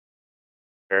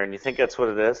Aaron, you think that's what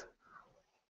it is?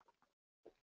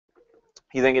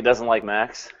 You think it doesn't like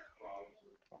Max?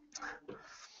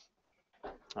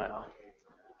 I know.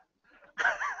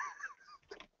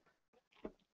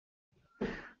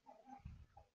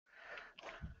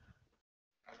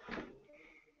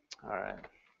 All right.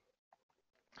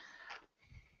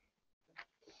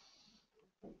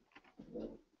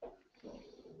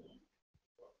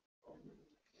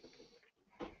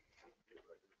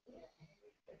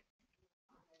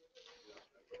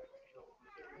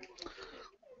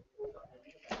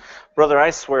 Brother,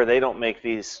 I swear they don't make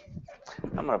these.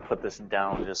 I'm going to put this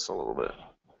down just a little bit.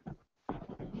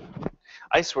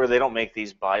 I swear they don't make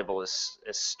these Bibles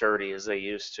as sturdy as they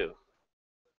used to.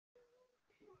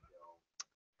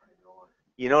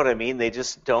 You know what I mean? They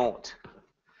just don't.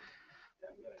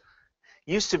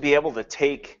 Used to be able to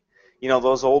take,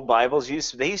 those old Bibles,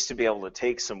 they used to be able to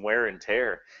take some wear and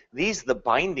tear. The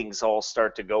bindings all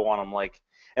start to go on them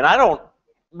and I don't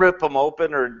rip them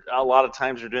open or a lot of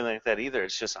times are doing like that either.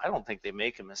 It's just, I don't think they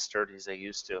make them as sturdy as they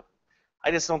used to. I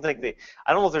just don't think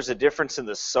I don't know if there's a difference in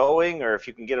the sewing or if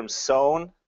you can get them sewn.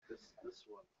 This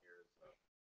one here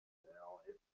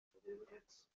is,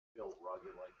 it's built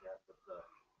rugged like that, but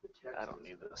the text. I don't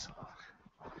need this.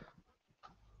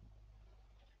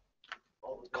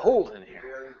 Cold in here.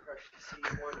 Very impressive to see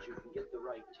once you can get the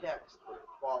right text, but the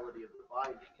quality of the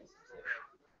binding is there.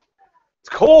 It's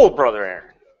cold, Brother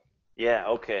Aaron. Yeah,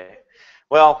 okay.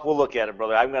 Well, we'll look at it,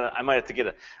 brother. I might have to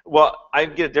get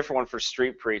I'd get a different one for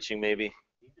street preaching, maybe.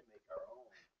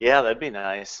 Yeah, that'd be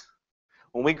nice.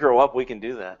 When we grow up, we can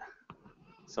do that.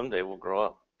 Someday we'll grow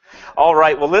up. All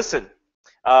right, well, listen.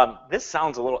 This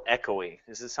sounds a little echoey.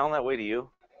 Does it sound that way to you?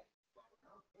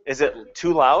 Is it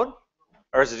too loud,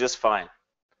 or is it just fine?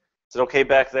 Is it okay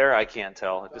back there? I can't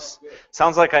tell. It just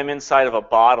sounds like I'm inside of a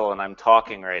bottle and I'm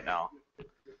talking right now.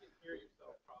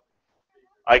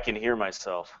 I can hear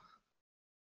myself.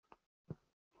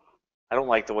 I don't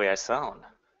like the way I sound.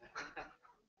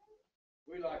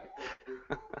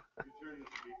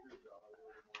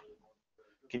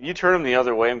 Can you turn them the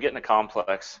other way? I'm getting a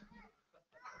complex.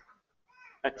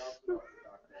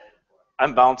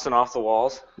 I'm bouncing off the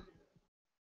walls.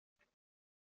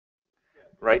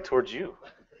 Right towards you.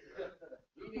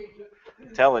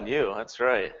 I'm telling you, that's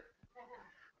right.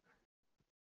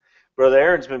 Brother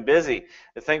Aaron's been busy.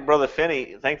 Thank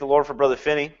the Lord for Brother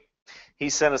Finney. He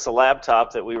sent us a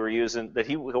laptop that we were using, that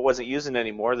he wasn't using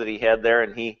anymore, that he had there,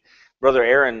 and Brother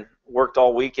Aaron worked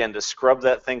all weekend to scrub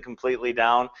that thing completely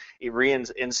down. He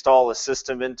reinstalled a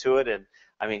system into it, and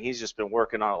I mean, he's just been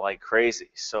working on it like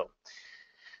crazy. So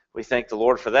we thank the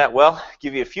Lord for that. Well,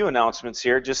 give you a few announcements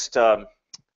here. Just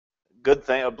good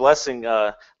thing, a blessing.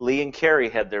 Lee and Carrie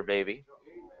had their baby.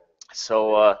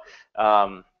 So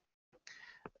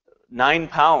 9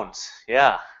 pounds,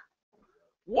 yeah.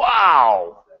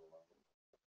 Wow!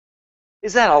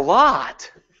 Is that a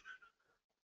lot?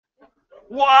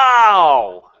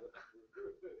 Wow!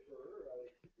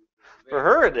 For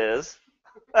her it is.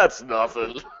 That's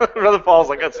nothing. Brother Paul's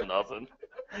like, that's nothing.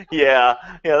 Yeah,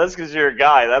 that's because you're a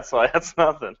guy. That's why. That's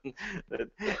nothing. But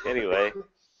anyway,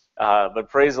 but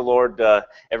praise the Lord,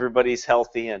 everybody's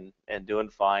healthy and doing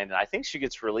fine. And I think she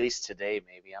gets released today,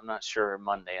 maybe. I'm not sure,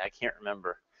 Monday. I can't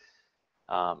remember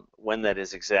when that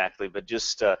is exactly. But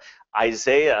just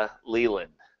Isaiah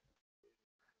Leland.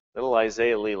 Little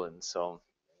Isaiah Leland. So,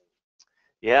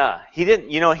 yeah, he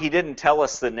didn't tell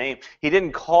us the name. He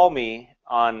didn't call me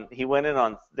she went in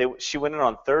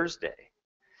on Thursday.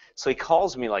 So he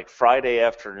calls me like Friday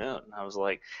afternoon. I was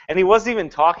like, and he wasn't even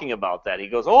talking about that. He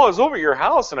goes, oh, I was over at your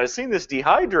house and I seen this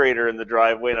dehydrator in the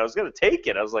driveway and I was going to take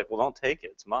it. I was like, well, don't take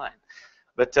it. It's mine.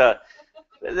 But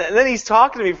then he's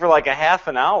talking to me for like a half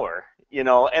an hour,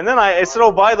 and then I said,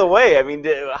 oh, by the way, I mean,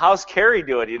 how's Carrie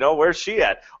doing? Where's she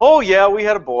at? Oh, yeah, we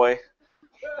had a boy.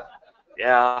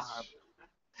 Yeah.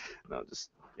 No,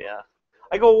 yeah.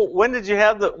 I go, when did you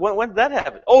have when did that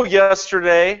happen? Oh,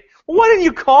 yesterday. Well, why didn't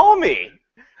you call me?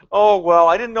 Oh, well,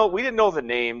 we didn't know the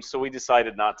name, so we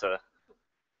decided not to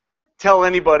tell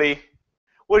anybody.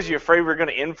 Was you afraid we were going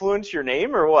to influence your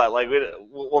name or what? Like,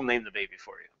 we'll name the baby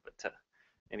for you. But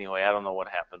anyway, I don't know what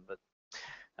happened, but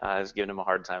I was giving him a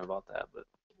hard time about that.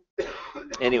 But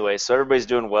anyway, so everybody's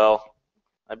doing well.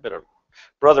 I better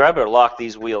lock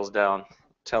these wheels down. I'm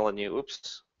telling you,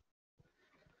 oops.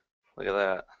 Look at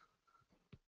that.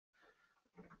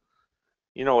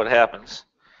 You know what happens.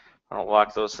 I don't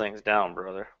lock those things down,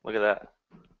 brother. Look at that.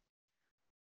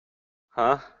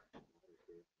 Huh?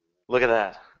 Look at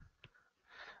that.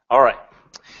 All right.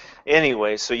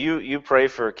 Anyway, so you pray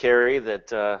for Carrie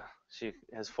that she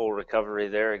has full recovery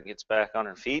there and gets back on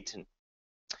her feet, and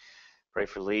pray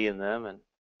for Lee and them. And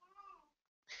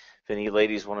If any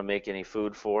ladies want to make any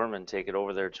food for them and take it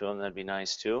over there to them, that'd be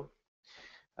nice too.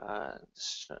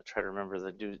 Just try to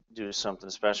remember to do something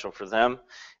special for them,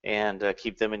 and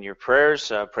keep them in your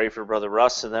prayers. Pray for Brother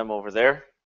Russ and them over there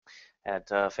at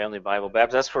Family Bible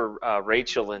Baptist. That's where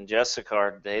Rachel and Jessica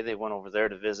are today. They went over there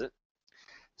to visit,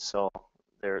 so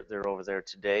they're over there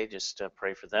today. Just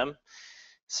pray for them.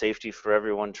 Safety for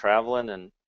everyone traveling,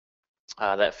 and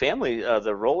that family,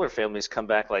 the Roller family's come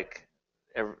back like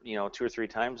every, 2 or 3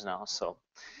 times now. So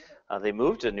they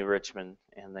moved to New Richmond,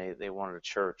 and they wanted a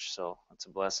church, so that's a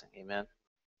blessing. Amen.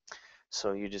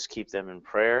 So you just keep them in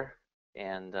prayer,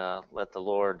 and let the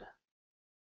Lord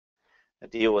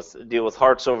deal with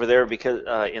hearts over there, because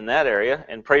in that area,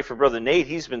 and pray for Brother Nate.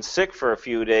 He's been sick for a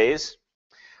few days.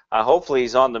 Hopefully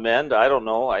he's on the mend. I don't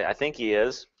know. I think he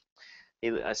is.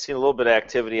 I seen a little bit of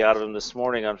activity out of him this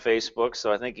morning on Facebook,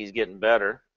 so I think he's getting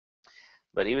better.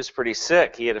 But he was pretty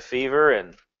sick. He had a fever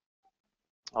and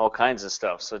all kinds of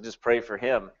stuff. So just pray for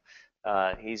him.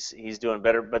 He's doing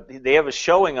better. But they have a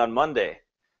showing on Monday.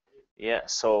 Yeah,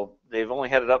 so they've only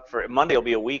had it up for Monday. Will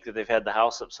be a week that they've had the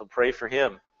house up. So pray for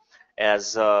him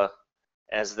as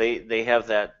they have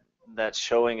that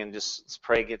showing, and just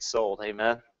pray it gets sold.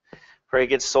 Amen. Pray it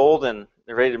gets sold and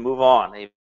they're ready to move on.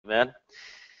 Amen.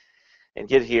 And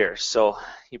get here. So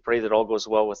you pray that all goes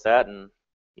well with that, and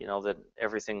that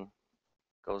everything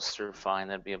goes through fine.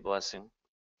 That'd be a blessing.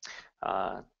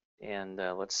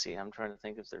 Let's see. I'm trying to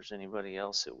think if there's anybody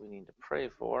else that we need to pray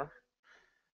for.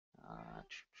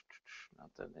 Not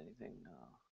that anything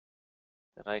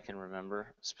that I can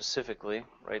remember specifically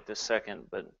right this second,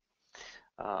 but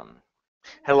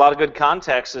had a lot of good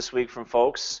contacts this week from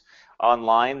folks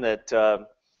online that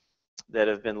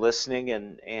have been listening,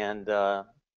 and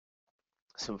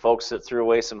some folks that threw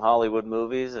away some Hollywood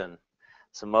movies and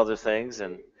some other things,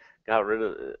 and got rid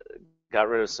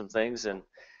of some things, and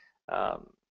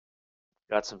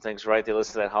got some things right. They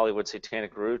listened to that Hollywood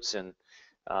Satanic Roots, and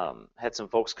had some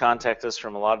folks contact us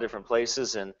from a lot of different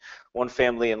places. And one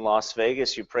family in Las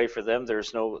Vegas, you pray for them. There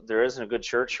isn't a good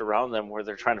church around them where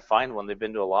they're trying to find one. They've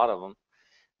been to a lot of them,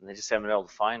 and they just haven't been able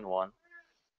to find one.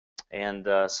 And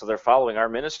so they're following our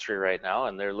ministry right now,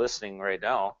 and they're listening right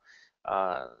now.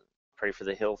 Pray for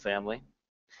the Hill family.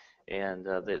 And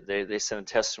they sent a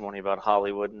testimony about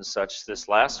Hollywood and such this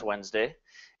last Wednesday.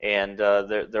 And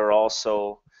they're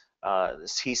also,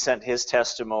 he sent his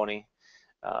testimony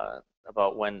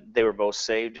about when they were both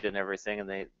saved and everything, and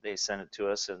they sent it to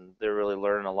us, and they're really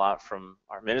learning a lot from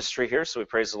our ministry here, so we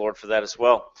praise the Lord for that as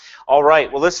well. All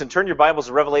right, well, listen, turn your Bibles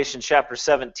to Revelation chapter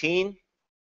 17.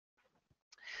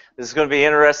 This is going to be an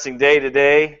interesting day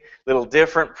today, a little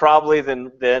different probably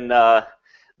than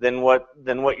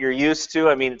what you're used to.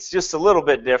 I mean, it's just a little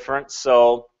bit different.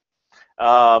 So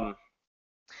we're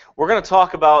going to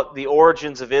talk about the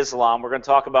origins of Islam. We're going to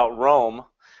talk about Rome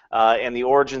and the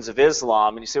origins of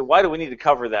Islam. And you say, why do we need to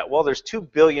cover that? Well, there's 2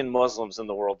 billion Muslims in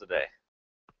the world today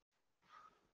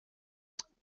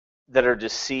that are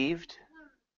deceived.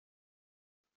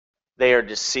 They are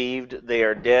deceived. They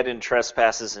are dead in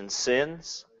trespasses and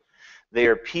sins. They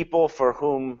are people for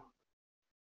whom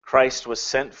Christ was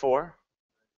sent for.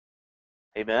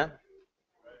 Amen.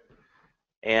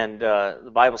 And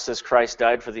the Bible says Christ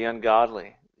died for the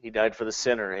ungodly. He died for the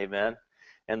sinner. Amen.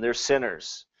 And they're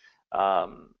sinners.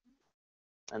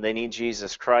 And they need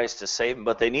Jesus Christ to save them.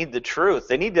 But they need the truth.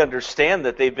 They need to understand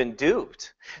that they've been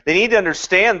duped. They need to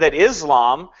understand that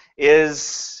Islam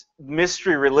is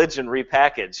mystery religion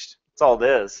repackaged. That's all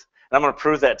it is. And I'm going to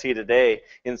prove that to you today.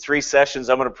 In 3 sessions,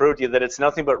 I'm going to prove to you that it's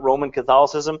nothing but Roman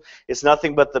Catholicism. It's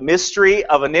nothing but the mystery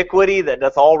of iniquity that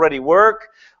doth already work.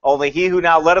 Only he who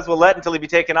now letteth will let until he be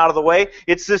taken out of the way.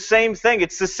 It's the same thing.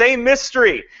 It's the same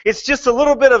mystery. It's just a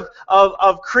little bit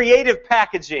of creative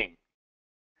packaging.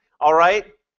 All right?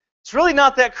 It's really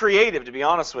not that creative, to be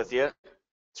honest with you.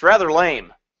 It's rather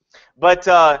lame. But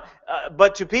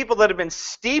to people that have been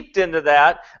steeped into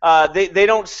that, they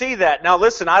don't see that. Now,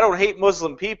 listen, I don't hate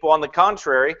Muslim people. On the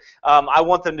contrary, I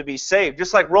want them to be saved.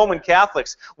 Just like Roman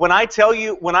Catholics. When I tell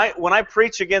you, when I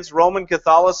preach against Roman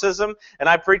Catholicism and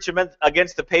I preach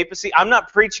against the papacy, I'm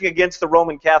not preaching against the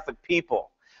Roman Catholic people.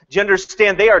 Do you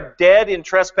understand? They are dead in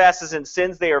trespasses and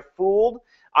sins. They are fooled.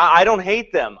 I don't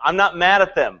hate them. I'm not mad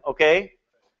at them. Okay?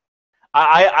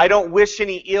 I don't wish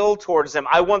any ill towards them.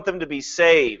 I want them to be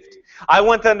saved. I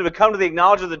want them to come to the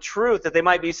knowledge of the truth that they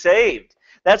might be saved.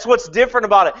 That's what's different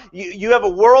about it. You have a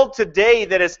world today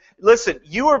that is, listen,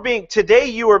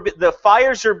 the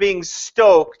fires are being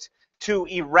stoked to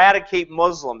eradicate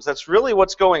Muslims. That's really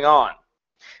what's going on.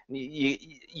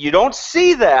 You don't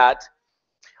see that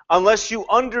unless you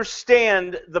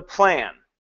understand the plan.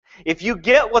 If you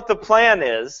get what the plan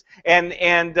is,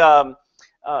 and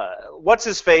what's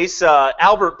his face,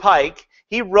 Albert Pike,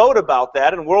 he wrote about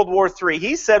that in World War III.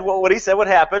 He said what he said would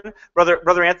happen.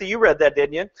 Brother Anthony, you read that,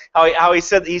 didn't you? How he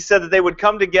said that they would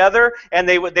come together and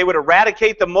they would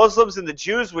eradicate the Muslims, and the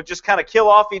Jews would just kind of kill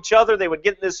off each other. They would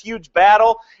get in this huge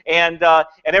battle and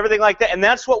everything like that. And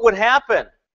that's what would happen.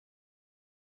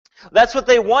 That's what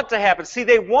they want to happen. See,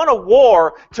 they want a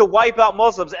war to wipe out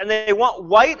Muslims, and they want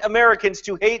white Americans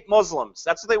to hate Muslims.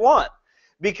 That's what they want.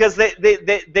 Because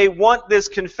they want this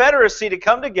confederacy to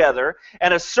come together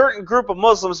and a certain group of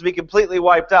Muslims be completely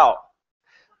wiped out.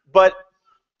 But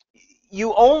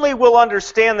you only will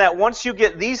understand that once you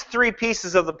get these three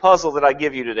pieces of the puzzle that I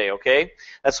give you today, okay?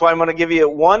 That's why I'm going to give you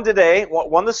one today,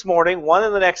 one this morning, one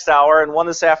in the next hour, and one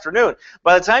this afternoon.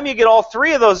 By the time you get all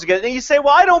three of those together, and you say,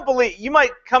 well, I don't believe, you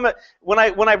might come, when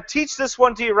I teach this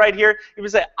one to you right here, you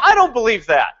would say, I don't believe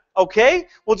that. Okay?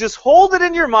 Well, just hold it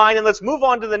in your mind and let's move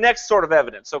on to the next sort of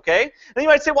evidence, okay? And you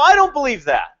might say, well, I don't believe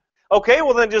that. Okay,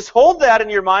 well then just hold that in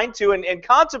your mind too and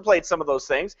contemplate some of those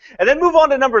things, and then move on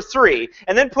to number 3,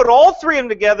 and then put all three of them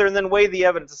together and then weigh the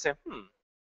evidence and say,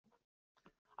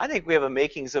 I think we have a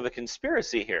makings of a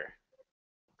conspiracy here.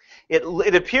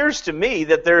 It appears to me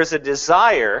that there is a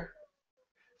desire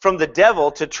from the devil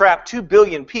to trap 2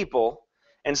 billion people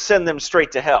and send them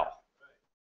straight to hell.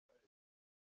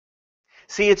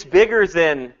 See, it's bigger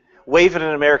than waving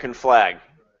an American flag.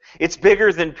 It's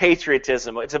bigger than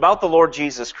patriotism. It's about the Lord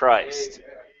Jesus Christ.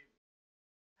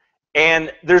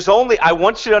 And I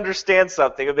want you to understand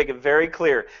something. I'll make it very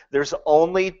clear. There's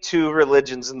only 2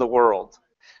 religions in the world.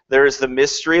 There is the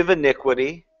mystery of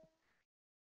iniquity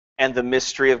and the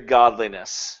mystery of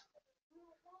godliness.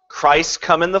 Christ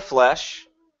come in the flesh,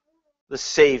 the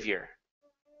Savior,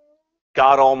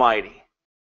 God Almighty.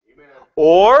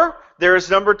 Or there is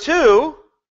number 2,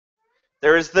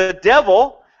 there is the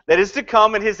devil that is to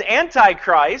come in his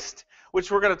Antichrist, which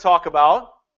we're going to talk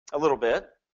about a little bit.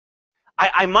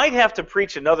 I might have to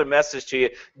preach another message to you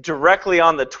directly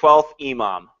on the 12th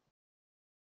Imam,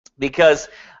 because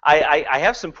I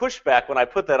have some pushback when I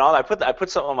put that on. I put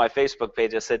something on my Facebook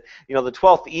page. I said, the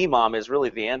 12th Imam is really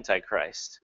the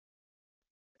Antichrist.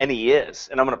 And he is,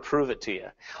 and I'm going to prove it to you.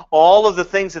 All of the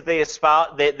things that they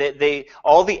espouse,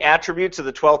 all the attributes of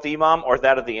the 12th Imam are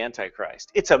that of the Antichrist.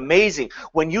 It's amazing.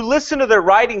 When you listen to their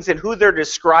writings and who they're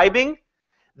describing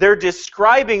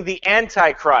the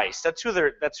Antichrist. That's who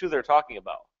they're talking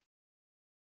about.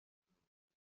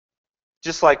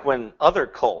 Just like when other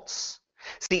cults.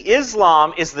 See,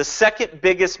 Islam is the second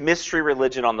biggest mystery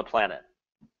religion on the planet.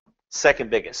 Second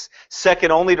biggest.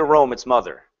 Second only to Rome, its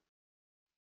mother.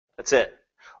 That's it.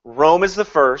 Rome is the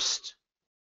first.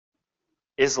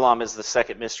 Islam is the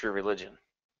second mystery religion.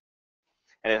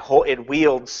 And it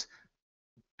wields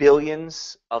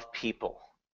billions of people.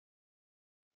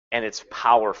 And it's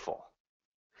powerful.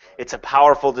 It's a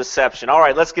powerful deception. All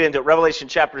right, let's get into it. Revelation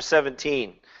chapter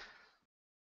 17.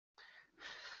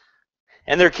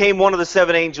 And there came one of the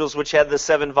 7 angels which had the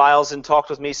 7 vials and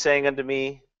talked with me, saying unto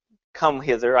me, Come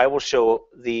hither, I will show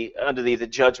unto thee the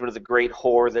judgment of the great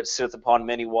whore that sitteth upon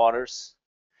many waters.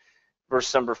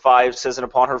 Verse number 5 says, And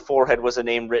upon her forehead was a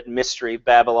name written, Mystery,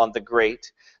 Babylon the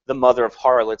Great, the mother of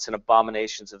harlots and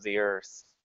abominations of the earth.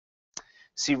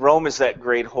 See, Rome is that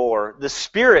great whore. The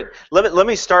spirit, let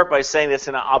me start by saying this,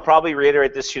 and I'll probably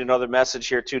reiterate this to you in another message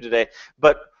here too today,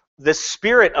 but the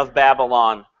spirit of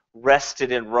Babylon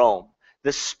rested in Rome.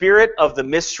 The spirit of the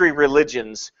mystery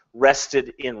religions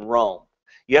rested in Rome.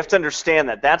 You have to understand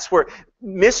that. That's where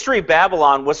Mystery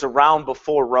Babylon was around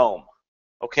before Rome.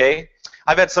 Okay?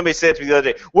 I've had somebody say it to me the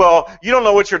other day, well, you don't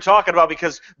know what you're talking about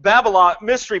because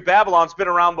Mystery Babylon's been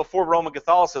around before Roman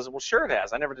Catholicism. Well, sure it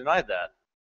has. I never denied that.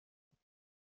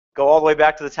 Go all the way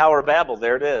back to the Tower of Babel.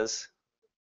 There it is.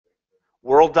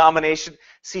 World domination.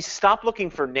 See, stop looking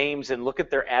for names and look at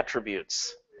their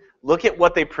attributes. Look at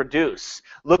what they produce.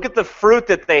 Look at the fruit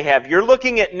that they have. You're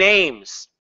looking at names.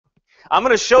 I'm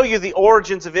going to show you the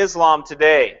origins of Islam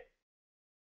today.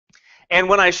 And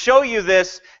when I show you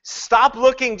this, stop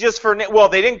looking just for, well,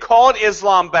 they didn't call it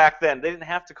Islam back then. They didn't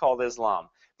have to call it Islam.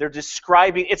 They're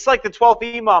describing, it's like the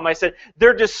 12th Imam. I said,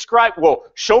 well,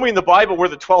 show me in the Bible where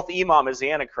the 12th Imam is the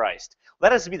Antichrist.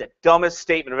 That has to be the dumbest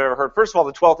statement I've ever heard. First of all,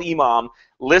 the 12th Imam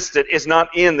listed is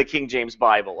not in the King James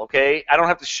Bible, okay? I don't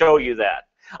have to show you that.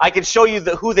 I can show you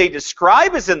who they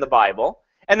describe as in the Bible,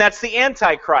 and that's the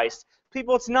Antichrist.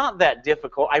 People, it's not that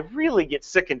difficult. I really get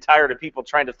sick and tired of people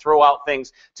trying to throw out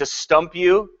things to stump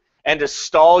you and to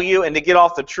stall you and to get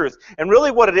off the truth. And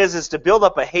really what it is to build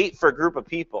up a hate for a group of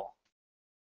people.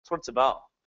 That's what it's about.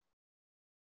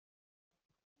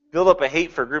 Build up a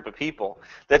hate for a group of people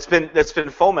that's been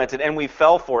fomented, and we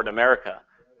fell for it in America.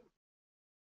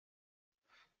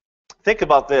 Think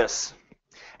about this.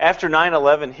 After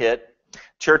 9/11 hit,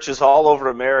 churches all over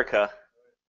America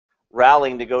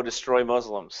rallying to go destroy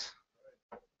Muslims.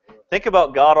 Think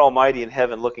about God Almighty in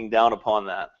heaven looking down upon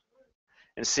that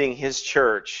and seeing His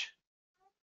church,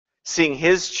 seeing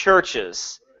His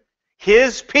churches,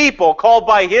 His people called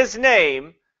by His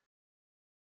name,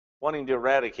 wanting to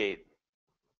eradicate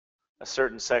a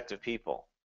certain sect of people.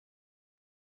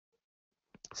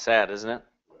 Sad, isn't it?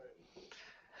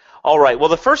 All right, well,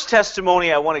 the first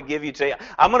testimony I want to give you today,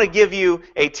 I'm going to give you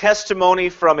a testimony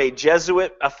from a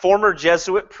former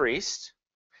Jesuit priest.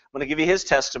 I'm going to give you his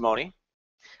testimony,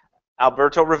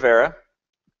 Alberto Rivera.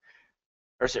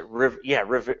 Or is it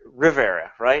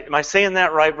Rivera, right? Am I saying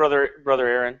that right, Brother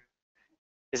Aaron?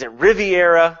 Is it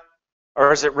Riviera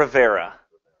or is it Rivera?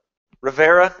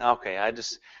 Rivera? Okay, I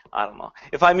don't know.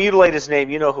 If I mutilate his name,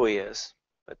 you know who he is.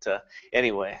 But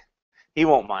anyway, he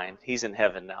won't mind. He's in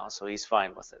heaven now, so he's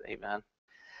fine with it. Amen.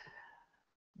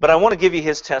 But I want to give you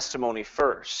his testimony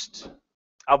first.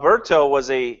 Alberto was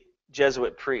a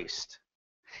Jesuit priest.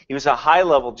 He was a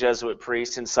high-level Jesuit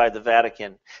priest inside the Vatican,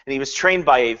 and he was trained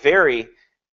by a very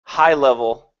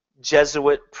high-level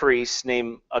Jesuit priest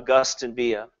named Augustin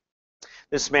Bia.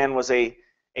 This man was a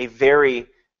very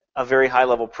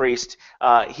high-level priest.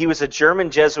 He was a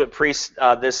German Jesuit priest.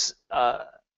 This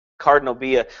Cardinal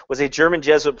Bia was a German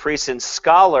Jesuit priest and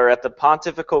scholar at the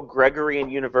Pontifical Gregorian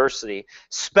University,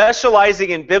 specializing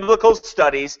in biblical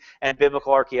studies and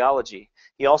biblical archaeology.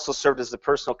 He also served as the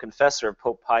personal confessor of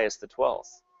Pope Pius XII.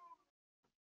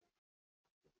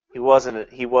 He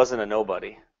wasn't a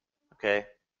nobody, okay?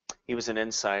 He was an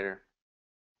insider.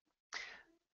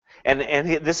 And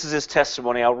this is his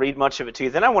testimony. I'll read much of it to you.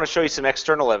 Then I want to show you some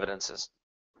external evidences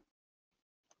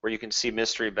where you can see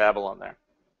Mystery Babylon there.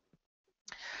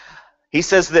 He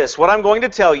says this: what I'm going to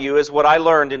tell you is what I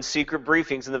learned in secret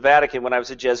briefings in the Vatican when I was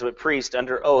a Jesuit priest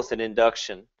under oath and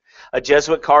induction. A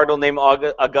Jesuit cardinal named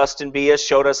Augustin Bia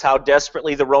showed us how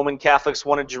desperately the Roman Catholics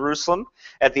wanted Jerusalem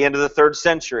at the end of the 3rd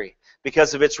century.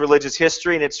 Because of its religious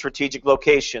history and its strategic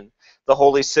location, the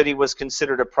holy city was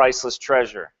considered a priceless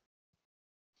treasure.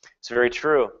 It's very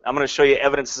true. I'm going to show you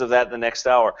evidences of that in the next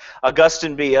hour.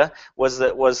 Augustin Bia was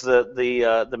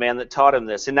the man that taught him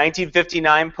this. In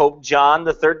 1959, Pope John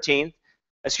the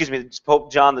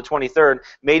 23rd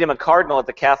made him a cardinal at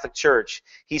the Catholic Church.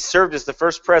 He served as the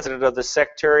first president of the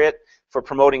Secretariat for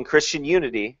Promoting Christian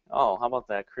Unity. Oh, how about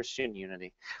that, Christian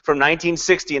unity? From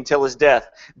 1960 until his death.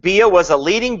 Bia was a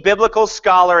leading biblical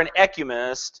scholar and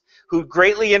ecumenist who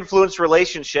greatly influenced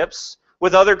relationships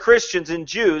with other Christians and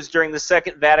Jews during the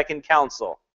Second Vatican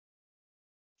Council.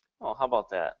 Oh, how about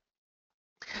that?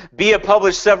 Bia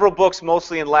published several books,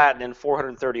 mostly in Latin, and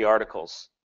 430 articles.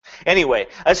 Anyway,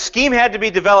 a scheme had to be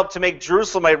developed to make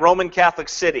Jerusalem a Roman Catholic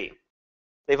city.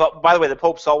 By the way, the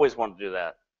Pope's always wanted to do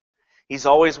that. He's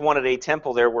always wanted a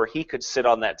temple there where he could sit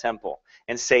on that temple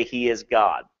and say he is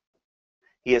God.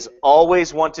 He has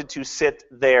always wanted to sit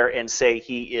there and say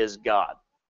he is God.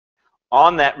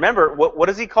 On that, remember, what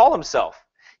does he call himself?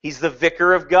 He's the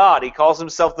vicar of God. He calls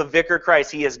himself the vicar of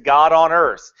Christ. He is God on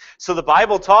earth. So the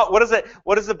Bible what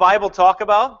does the Bible talk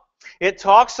about? It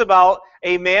talks about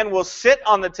a man will sit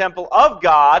on the temple of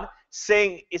God,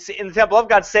 saying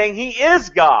he is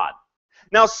God.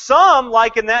 Now, some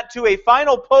liken that to a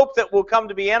final pope that will come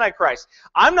to be Antichrist.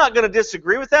 I'm not going to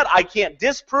disagree with that. I can't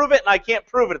disprove it, and I can't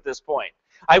prove it at this point.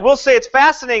 I will say it's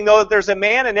fascinating, though, that there's a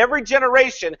man in every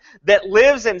generation that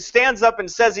lives and stands up and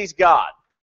says he's God.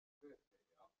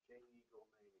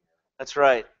 That's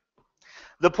right.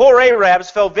 The poor Arabs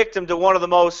fell victim to one of the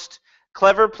most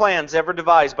clever plans ever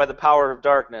devised by the power of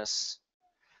darkness.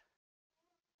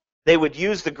 They would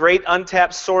use the great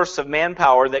untapped source of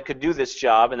manpower that could do this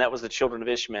job, and that was the children of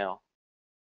Ishmael.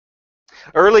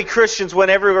 Early Christians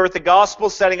went everywhere with the gospel,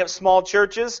 setting up small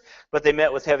churches, but they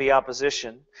met with heavy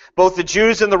opposition. Both the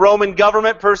Jews and the Roman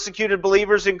government persecuted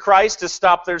believers in Christ to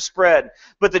stop their spread.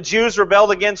 But the Jews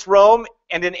rebelled against Rome,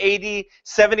 and in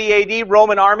 70 AD,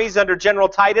 Roman armies under General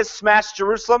Titus smashed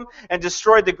Jerusalem and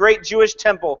destroyed the great Jewish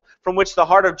temple from which the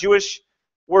heart of Jewish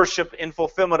worship in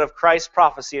fulfillment of Christ's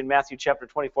prophecy in Matthew chapter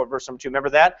 24, verse number 2.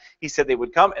 Remember that? He said they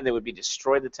would come and they would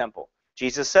destroy the temple.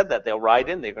 Jesus said that. They'll ride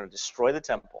in, they're going to destroy the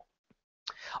temple.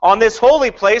 On this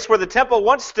holy place where the temple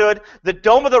once stood, the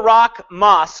Dome of the Rock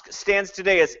Mosque stands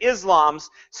today as Islam's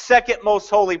second most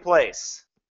holy place.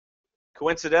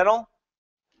 Coincidental?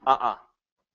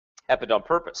 Happened on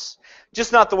purpose.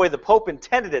 Just not the way the Pope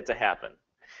intended it to happen.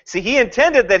 See, he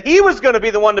intended that he was going to be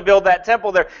the one to build that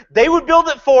temple there. They would build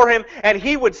it for him, and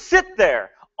he would sit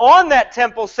there on that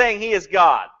temple saying he is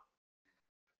God.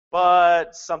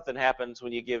 But something happens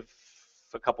when you give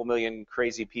a couple million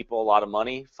crazy people a lot of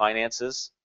money,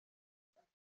 finances.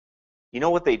 You know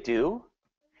what they do?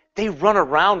 They run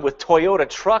around with Toyota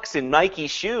trucks and Nike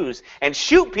shoes and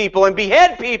shoot people and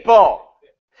behead people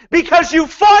because you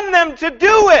fund them to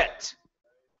do it.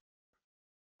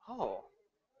 Oh.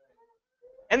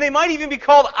 And they might even be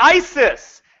called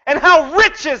ISIS. And how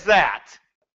rich is that?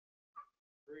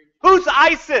 Who's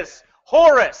ISIS?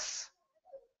 Horus.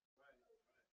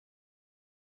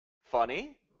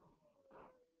 Funny.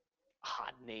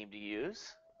 Odd name to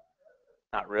use.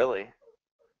 Not really.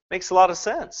 Makes a lot of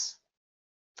sense.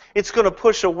 It's going to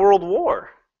push a world war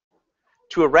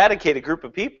to eradicate a group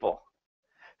of people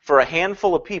for a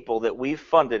handful of people that we've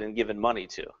funded and given money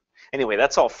to. Anyway,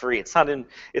 that's all free. It's not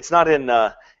in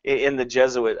the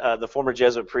Jesuit, the former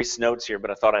Jesuit priest's notes here, but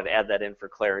I thought I'd add that in for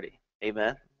clarity.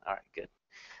 Amen. All right, good.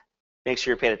 Make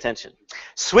sure you're paying attention.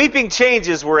 Sweeping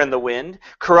changes were in the wind.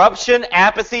 Corruption,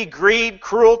 apathy, greed,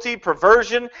 cruelty,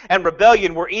 perversion, and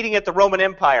rebellion were eating at the Roman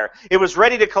Empire. It was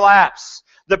ready to collapse.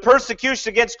 The persecution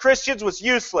against Christians was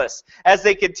useless as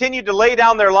they continued to lay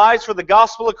down their lives for the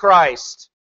gospel of Christ.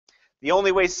 The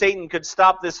only way Satan could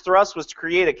stop this thrust was to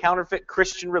create a counterfeit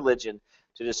Christian religion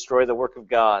to destroy the work of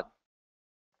God.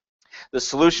 The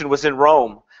solution was in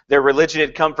Rome. Their religion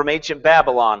had come from ancient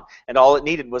Babylon, and all it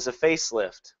needed was a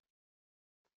facelift.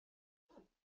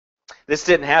 This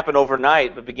didn't happen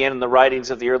overnight, but began in the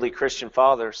writings of the early Christian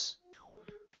fathers.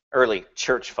 Early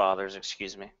church fathers,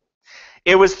 excuse me.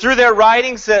 It was through their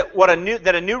writings that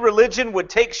a new religion would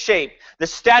take shape. The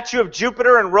statue of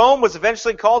Jupiter in Rome was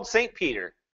eventually called St.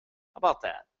 Peter. How about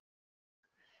that?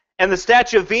 And the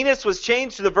statue of Venus was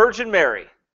changed to the Virgin Mary.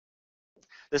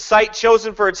 The site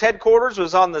chosen for its headquarters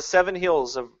was on the seven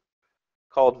hills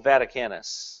called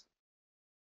Vaticanus.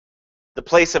 The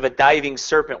place of a diving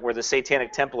serpent where the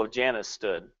satanic temple of Janus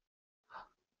stood.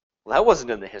 Well, that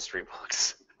wasn't in the history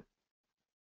books.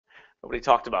 Nobody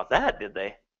talked about that, did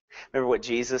they? Remember what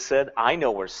Jesus said? I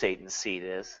know where Satan's seat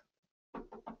is.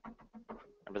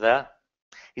 Remember that?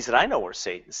 He said, I know where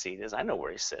Satan's seat is. I know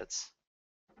where he sits.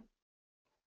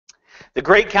 The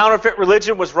great counterfeit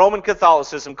religion was Roman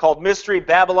Catholicism, called Mystery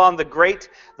Babylon the Great,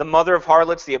 the mother of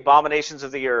harlots, the abominations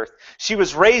of the earth. She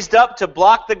was raised up to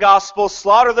block the gospel,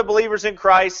 slaughter the believers in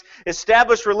Christ,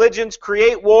 establish religions,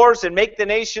 create wars, and make the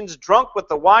nations drunk with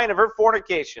the wine of her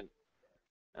fornication,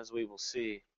 as we will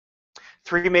see.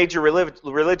 Three major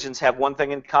religions have one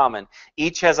thing in common.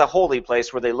 Each has a holy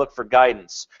place where they look for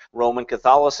guidance. Roman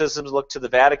Catholicism looked to the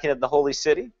Vatican and the Holy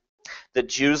City. The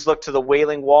Jews looked to the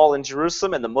Wailing Wall in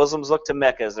Jerusalem, and the Muslims looked to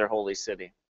Mecca as their holy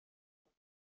city.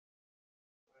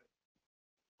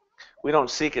 We don't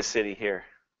seek a city here.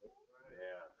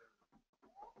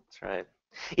 That's right.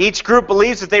 Each group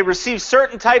believes that they receive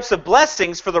certain types of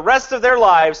blessings for the rest of their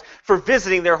lives for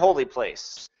visiting their holy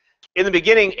place. In the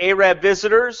beginning, Arab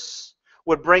visitors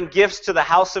would bring gifts to the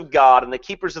house of God, and the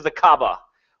keepers of the Kaaba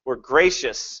were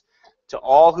gracious to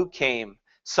all who came.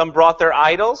 Some brought their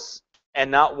idols, and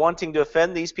not wanting to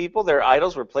offend these people, their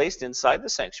idols were placed inside the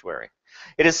sanctuary.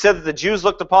 It is said that the Jews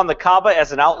looked upon the Kaaba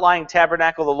as an outlying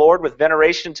tabernacle of the Lord with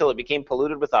veneration until it became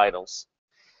polluted with idols.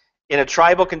 In a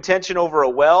tribal contention over a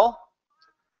well,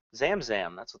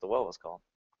 Zamzam, that's what the well was called.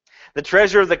 The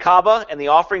treasure of the Kaaba and the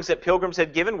offerings that pilgrims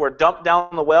had given were dumped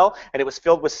down the well, and it was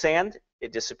filled with sand.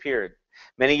 It disappeared.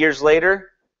 Many years later,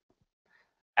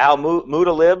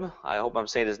 Al-Mutalib, I hope I'm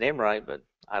saying his name right, but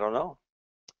I don't know.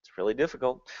 It's really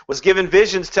difficult, was given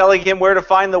visions telling him where to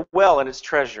find the well and its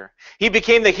treasure. He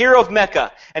became the hero of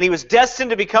Mecca, and he was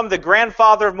destined to become the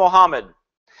grandfather of Muhammad.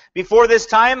 Before this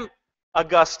time,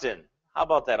 Augustine. How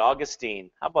about that?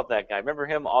 Augustine. How about that guy? Remember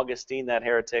him? Augustine, that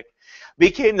heretic.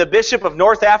 Became the bishop of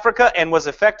North Africa and was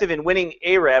effective in winning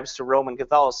Arabs to Roman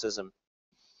Catholicism,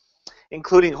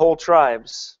 including whole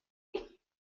tribes.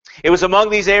 It was among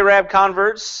these Arab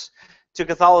converts to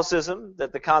Catholicism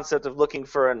that the concept of looking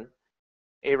for an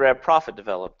Arab prophet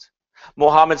developed.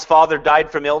 Muhammad's father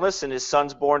died from illness, and his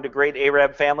sons born to great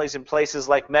Arab families in places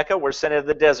like Mecca were sent into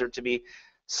the desert to be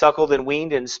suckled and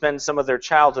weaned and spend some of their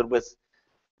childhood with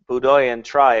Bedouin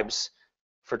tribes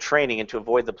for training and to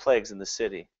avoid the plagues in the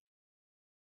city.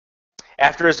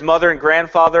 After his mother and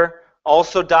grandfather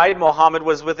also died, Muhammad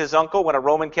was with his uncle when a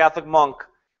Roman Catholic monk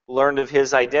learned of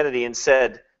his identity and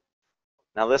said,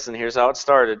 now listen, here's how it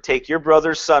started. Take your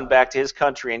brother's son back to his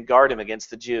country and guard him against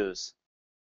the Jews.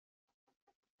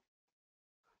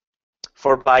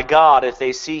 For by God, if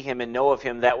they see him and know of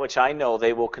him that which I know,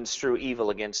 they will construe evil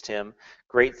against him.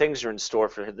 Great things are in store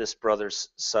for this brother's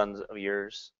son of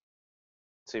yours.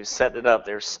 So he's setting it up.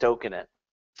 They're stoking it.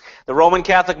 The Roman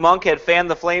Catholic monk had fanned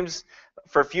the flames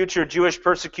for future Jewish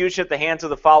persecution at the hands of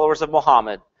the followers of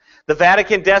Muhammad. The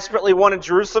Vatican desperately wanted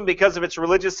Jerusalem because of its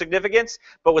religious significance,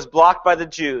 but was blocked by the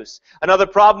Jews. Another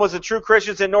problem was the true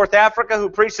Christians in North Africa who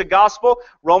preached the gospel.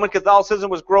 Roman Catholicism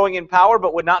was growing in power,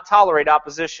 but would not tolerate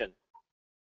opposition.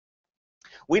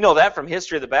 We know that from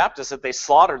history of the Baptists, that they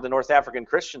slaughtered the North African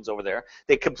Christians over there.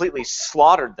 They completely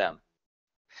slaughtered them.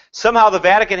 Somehow the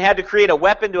Vatican had to create a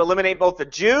weapon to eliminate both the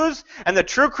Jews and the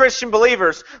true Christian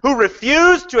believers who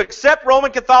refused to accept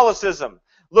Roman Catholicism.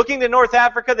 Looking to North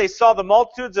Africa, they saw the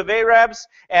multitudes of Arabs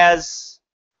as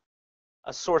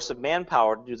a source of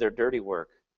manpower to do their dirty work.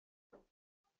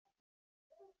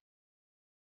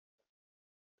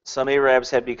 Some Arabs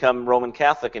had become Roman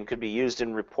Catholic and could be used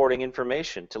in reporting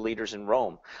information to leaders in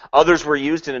Rome. Others were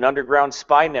used in an underground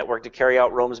spy network to carry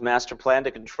out Rome's master plan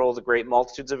to control the great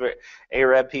multitudes of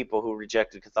Arab people who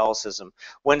rejected Catholicism.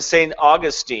 When St.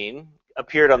 Augustine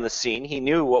appeared on the scene, he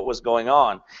knew what was going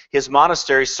on. His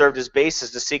monastery served as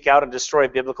bases to seek out and destroy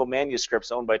biblical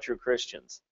manuscripts owned by true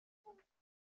Christians.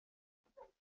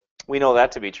 We know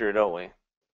that to be true, don't we?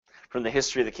 From the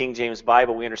history of the King James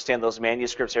Bible, we understand those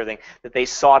manuscripts, everything, that they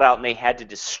sought out and they had to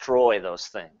destroy those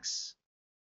things.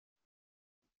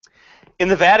 In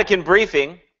the Vatican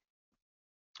briefing,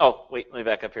 let me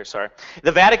back up here, sorry.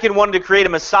 The Vatican wanted to create a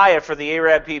Messiah for the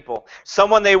Arab people,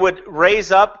 someone they would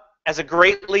raise up as a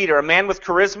great leader, a man with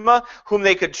charisma whom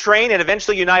they could train and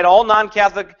eventually unite all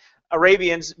non-Catholic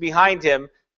Arabians behind him,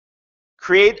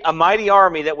 create a mighty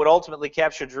army that would ultimately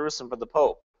capture Jerusalem for the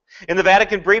Pope. In the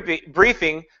Vatican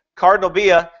briefing, Cardinal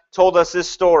Bia told us this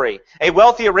story. A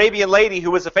wealthy Arabian lady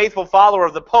who was a faithful follower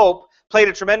of the Pope played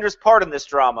a tremendous part in this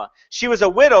drama. She was a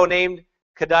widow named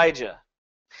Khadijah.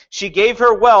 She gave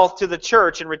her wealth to the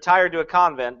church and retired to a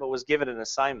convent, but was given an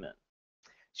assignment.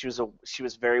 She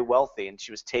was very wealthy, and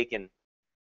she was taken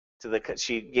to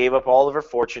she gave up all of her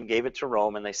fortune, gave it to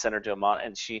Rome, and they sent her to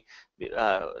and she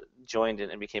joined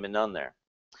in and became a nun there.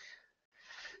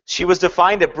 She was to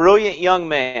find a brilliant young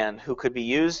man who could be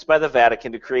used by the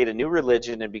Vatican to create a new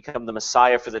religion and become the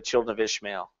Messiah for the children of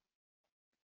Ishmael.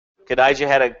 Khadijah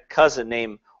had a cousin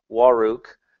named Waruk,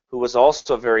 who was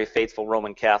also a very faithful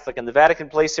Roman Catholic, and the Vatican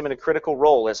placed him in a critical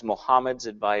role as Muhammad's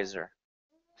advisor.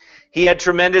 He had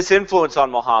tremendous influence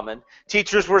on Muhammad.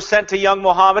 Teachers were sent to young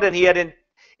Muhammad, and he had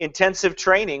intensive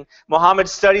training. Muhammad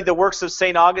studied the works of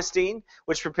St. Augustine,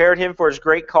 which prepared him for his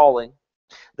great calling.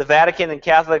 The Vatican and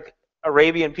Catholic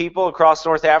Arabian people across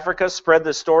North Africa spread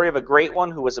the story of a great one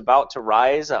who was about to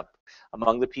rise up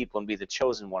among the people and be the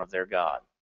chosen one of their God.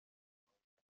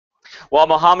 While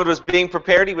Muhammad was being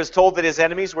prepared, he was told that his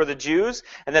enemies were the Jews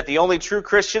and that the only true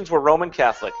Christians were Roman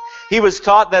Catholic. He was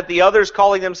taught that the others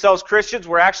calling themselves Christians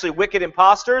were actually wicked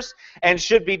imposters and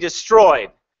should be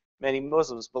destroyed. Many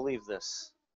Muslims believe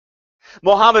this.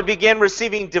 Muhammad began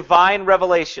receiving divine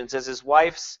revelations as his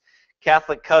wife's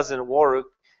Catholic cousin, Waruk,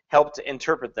 helped to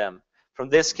interpret them. From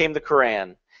this came the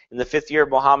Quran. In the 5th year of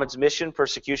Muhammad's mission,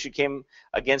 persecution came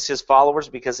against his followers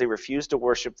because they refused to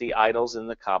worship the idols in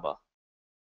the Kaaba.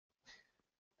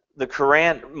 The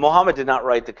Quran, Muhammad did not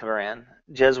write the Quran.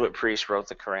 Jesuit priests wrote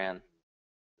the Quran.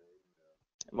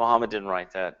 Muhammad didn't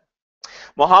write that.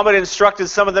 Muhammad instructed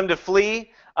some of them to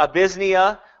flee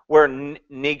Abyssinia, where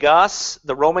Negus,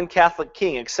 the Roman Catholic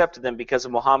king, accepted them because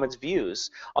of Muhammad's views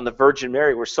on the Virgin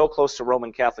Mary were so close to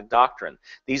Roman Catholic doctrine.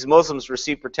 These Muslims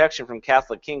received protection from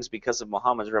Catholic kings because of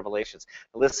Muhammad's revelations.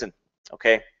 Listen,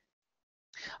 okay?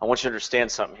 I want you to understand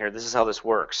something here. This is how this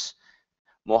works.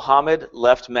 Muhammad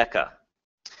left Mecca.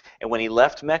 And when he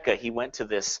left Mecca, he went to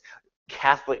this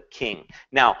Catholic king.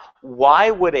 Now,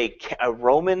 why would a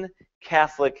Roman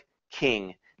Catholic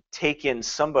king take in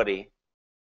somebody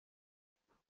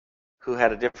who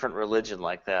had a different religion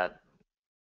like that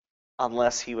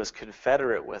unless he was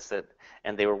confederate with it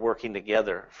and they were working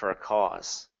together for a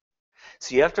cause?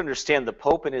 So you have to understand the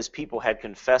Pope and his people had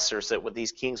confessors that what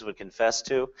these kings would confess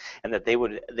to and that they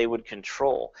would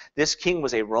control. This king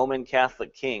was a Roman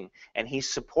Catholic king, and he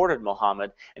supported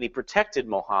Muhammad, and he protected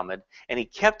Muhammad, and he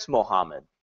kept Muhammad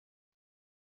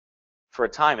for a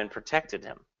time and protected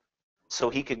him so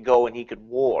he could go and he could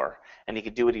war and he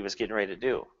could do what he was getting ready to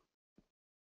do.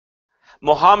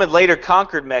 Muhammad later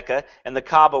conquered Mecca, and the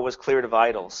Kaaba was cleared of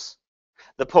idols.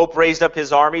 The Pope raised up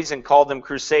his armies and called them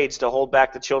crusades to hold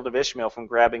back the children of Ishmael from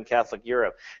grabbing Catholic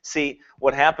Europe. See,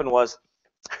 what happened was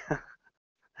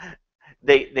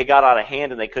they got out of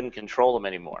hand and they couldn't control them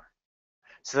anymore.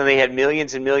 So then they had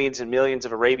millions and millions and millions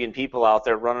of Arabian people out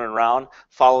there running around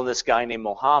following this guy named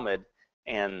Muhammad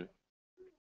and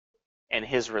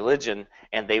his religion,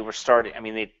 and they were starting,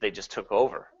 they just took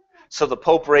over. So the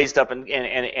Pope raised up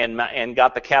and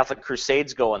got the Catholic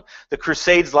Crusades going. The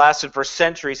Crusades lasted for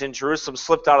centuries, and Jerusalem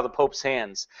slipped out of the Pope's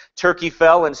hands. Turkey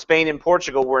fell, and Spain and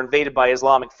Portugal were invaded by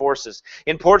Islamic forces.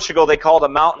 In Portugal, they called a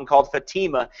mountain called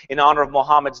Fatima in honor of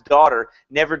Muhammad's daughter,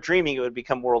 never dreaming it would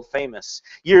become world famous.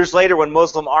 Years later, when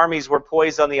Muslim armies were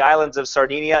poised on the islands of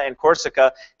Sardinia and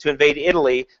Corsica to invade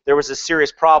Italy, there was a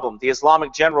serious problem. The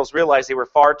Islamic generals realized they were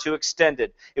far too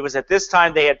extended. It was at this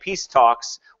time they had peace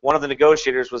talks. One of the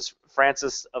negotiators was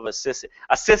Francis of Assisi.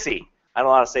 Assisi. I don't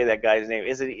know how to say that guy's name.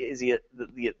 Is he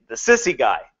the Assisi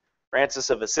guy? Francis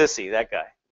of Assisi, that guy.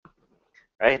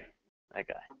 Right? That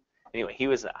guy. Anyway, he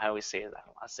was, I always say it, I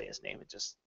don't want to say his name. It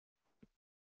just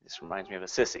reminds me of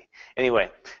Assisi. Anyway,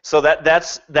 so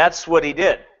that's what he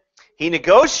did. He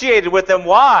negotiated with them.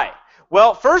 Why?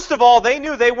 Well, first of all, they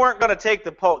knew they weren't going to take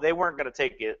the Pope. They weren't going to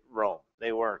take Rome.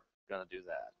 They weren't going to do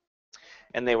that.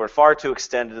 And they were far too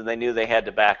extended, and they knew they had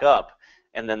to back up.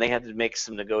 And then they had to make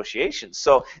some negotiations.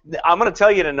 So I'm going to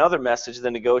tell you in another message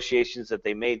the negotiations that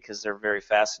they made, because they're very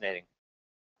fascinating.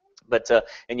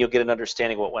 And you'll get an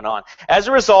understanding of what went on. As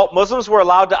a result, Muslims were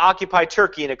allowed to occupy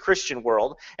Turkey in a Christian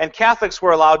world, and Catholics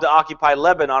were allowed to occupy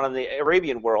Lebanon in the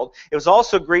Arabian world. It was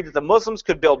also agreed that the Muslims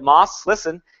could build mosques,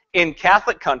 listen, in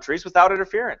Catholic countries without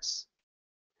interference,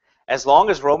 as long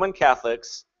as Roman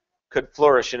Catholics could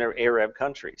flourish in Arab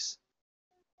countries.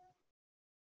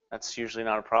 That's usually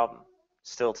not a problem,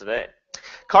 still today.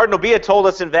 Cardinal Bia told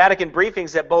us in Vatican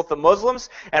briefings that both the Muslims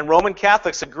and Roman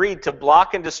Catholics agreed to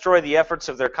block and destroy the efforts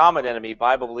of their common enemy,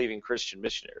 Bible-believing Christian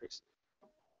missionaries.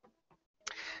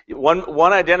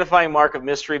 One identifying mark of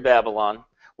Mystery Babylon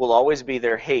will always be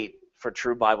their hate for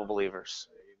true Bible believers.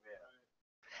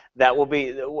 That will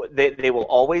be, they will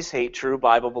always hate true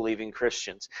Bible-believing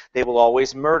Christians. They will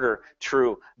always murder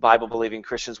true Bible-believing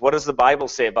Christians. What does the Bible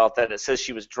say about that? It says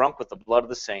she was drunk with the blood of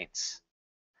the saints.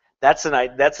 That's an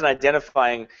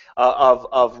identifying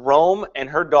of Rome and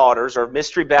her daughters, or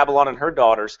Mystery Babylon and her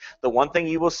daughters. The one thing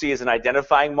you will see as an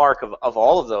identifying mark of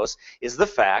all of those is the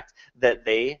fact that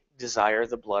they desire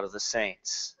the blood of the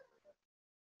saints.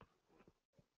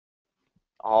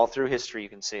 All through history you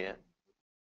can see it.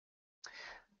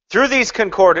 Through these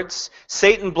concordats,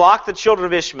 Satan blocked the children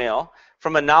of Ishmael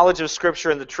from a knowledge of Scripture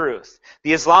and the truth.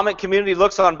 The Islamic community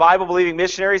looks on Bible-believing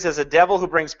missionaries as a devil who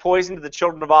brings poison to the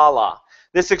children of Allah.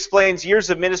 This explains years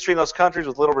of ministry in those countries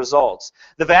with little results.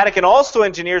 The Vatican also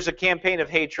engineers a campaign of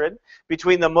hatred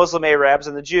between the Muslim Arabs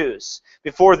and the Jews.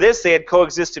 Before this, they had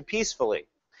coexisted peacefully.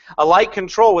 A light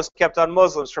control was kept on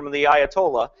Muslims from the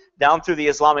Ayatollah down through the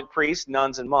Islamic priests,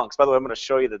 nuns, and monks. By the way, I'm going to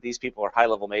show you that these people are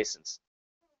high-level Masons.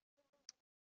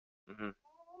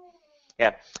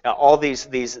 Yeah, all these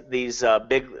big.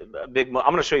 I'm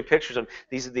going to show you pictures of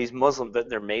these Muslims.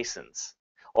 They're Masons.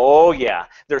 Oh yeah,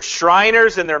 they're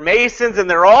Shriners and they're Masons, and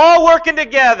they're all working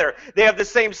together. They have the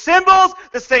same symbols,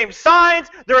 the same signs.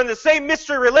 They're in the same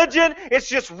mystery religion. It's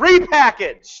just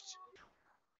repackaged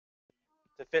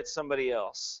to fit somebody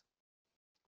else.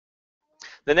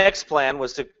 The next plan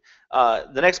was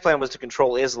to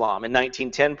control Islam. In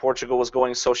 1910, Portugal was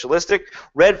going socialistic.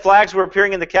 Red flags were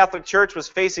appearing in the Catholic Church, was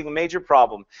facing a major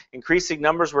problem. Increasing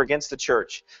numbers were against the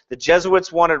Church. The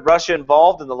Jesuits wanted Russia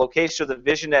involved, and the location of the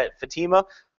vision at Fatima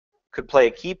could play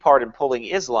a key part in pulling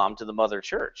Islam to the Mother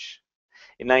Church.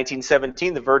 In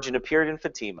 1917, the Virgin appeared in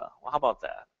Fatima. Well, how about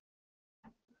that?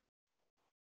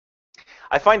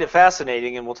 I find it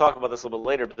fascinating, and we'll talk about this a little bit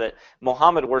later, but that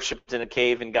Muhammad worshipped in a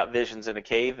cave and got visions in a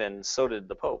cave, and so did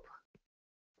the Pope.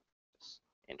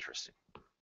 Interesting.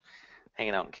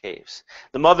 Hanging out in caves.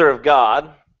 The Mother of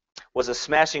God was a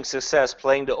smashing success,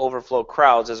 playing to overflow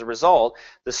crowds. As a result,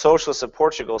 the socialists of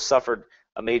Portugal suffered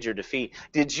a major defeat.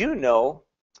 Did you know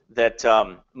that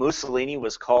Mussolini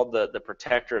was called the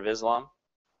protector of Islam?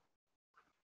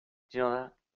 Do you know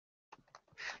that?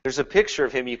 There's a picture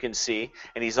of him you can see,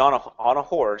 and he's on a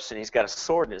horse, and he's got a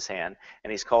sword in his hand, and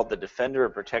he's called the defender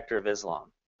and protector of Islam.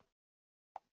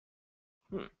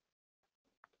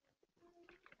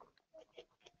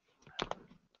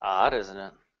 Odd, isn't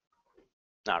it?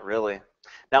 Not really.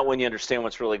 Not when you understand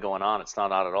what's really going on. It's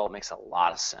not odd at all. It makes a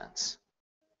lot of sense.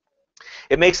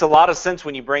 It makes a lot of sense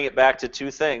when you bring it back to two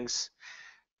things.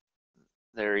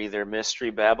 They're either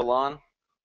Mystery Babylon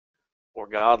or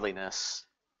godliness.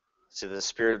 It's either the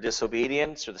spirit of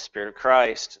disobedience or the spirit of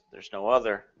Christ. There's no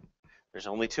other. There's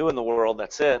only two in the world.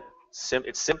 That's it.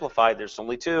 It's simplified. There's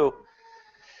only two.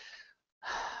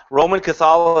 Roman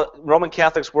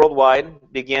Catholics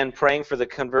worldwide began praying for the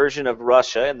conversion of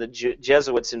Russia, and the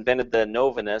Jesuits invented the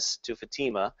novenas to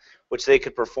Fatima, which they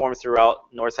could perform throughout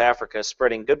North Africa,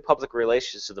 spreading good public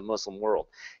relations to the Muslim world.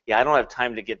 Yeah, I don't have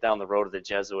time to get down the road of the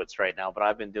Jesuits right now, but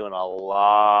I've been doing a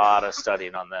lot of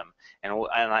studying on them. And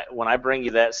when I bring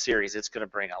you that series, it's going to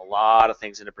bring a lot of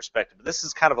things into perspective. But this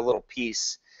is kind of a little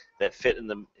piece that fit in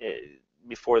the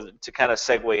to kind of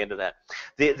segue into that.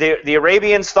 The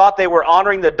Arabians thought they were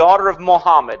honoring the daughter of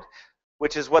Muhammad,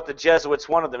 which is what the Jesuits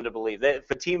wanted them to believe.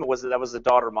 Fatima was the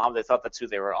daughter of Muhammad. They thought that's who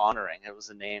they were honoring. It was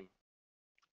the name.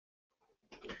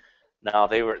 No,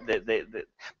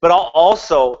 but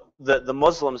also the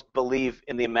Muslims believe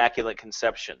in the Immaculate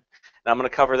Conception. And I'm going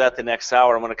to cover that the next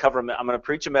hour. I'm going to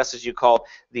preach a message you call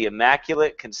the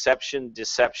Immaculate Conception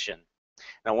Deception.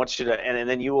 And I want you to, and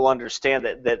then you will understand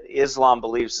that Islam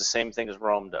believes the same thing as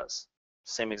Rome does.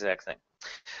 Same exact thing.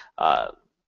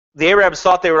 The Arabs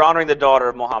thought they were honoring the daughter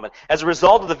of Muhammad. As a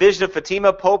result of the vision of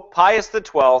Fatima, Pope Pius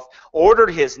XII ordered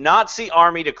his Nazi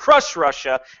army to crush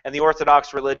Russia and the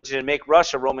Orthodox religion and make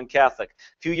Russia Roman Catholic.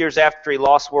 A few years after he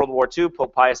lost World War II,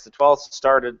 Pope Pius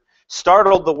XII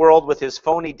startled the world with his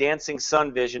phony dancing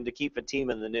sun vision to keep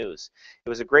Fatima in the news. It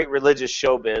was a great religious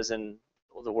showbiz, and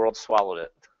the world swallowed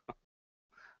it.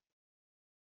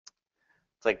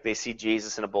 It's like they see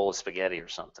Jesus in a bowl of spaghetti or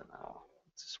something. Oh,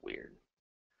 it's just weird.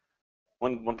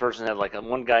 One person had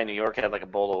one guy in New York had like a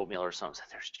bowl of oatmeal or something. Said,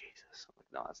 "There's Jesus." I'm like,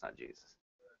 no, that's not Jesus.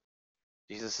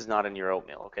 Jesus is not in your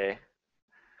oatmeal, okay?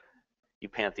 You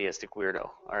pantheistic weirdo.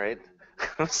 All right.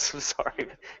 I'm so sorry.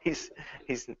 He's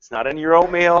not in your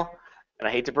oatmeal, and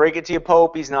I hate to break it to you,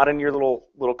 Pope. He's not in your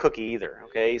little cookie either.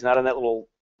 Okay. He's not in that little.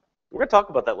 We're gonna talk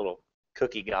about that little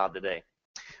cookie god today.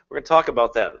 We're gonna talk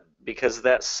about that because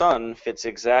that sun fits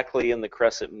exactly in the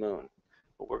crescent moon.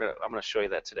 But I'm gonna show you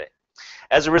that today.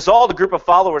 As a result, a group of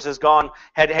followers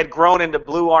had grown into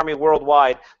Blue Army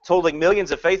worldwide, totaling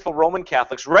millions of faithful Roman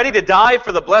Catholics ready to die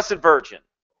for the Blessed Virgin.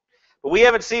 But we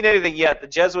haven't seen anything yet. The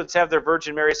Jesuits have their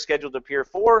Virgin Mary scheduled to appear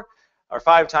 4 or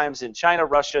 5 times in China,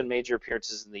 Russia, and major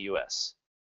appearances in the U.S.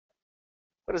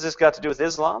 What has this got to do with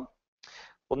Islam?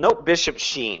 Well, note Bishop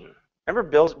Sheen.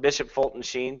 Remember Bishop Fulton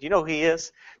Sheen? Do you know who he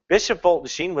is? Bishop Fulton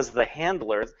Sheen was the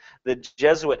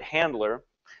Jesuit handler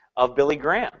of Billy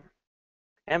Graham.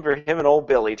 Remember, him and old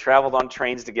Billy traveled on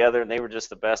trains together, and they were just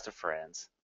the best of friends.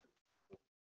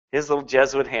 His little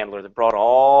Jesuit handler that brought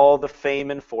all the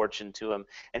fame and fortune to him,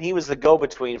 and he was the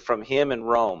go-between from him and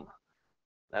Rome.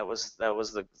 That was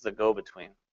the go-between.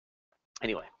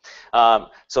 Anyway,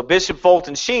 so Bishop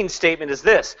Fulton Sheen's statement is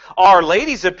this: Our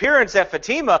Lady's appearance at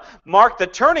Fatima marked the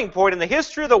turning point in the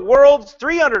history of the world's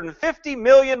 350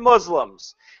 million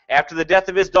Muslims. After the death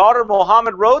of his daughter,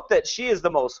 Muhammad wrote that she is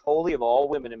the most holy of all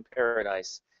women in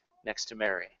paradise, next to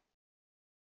Mary.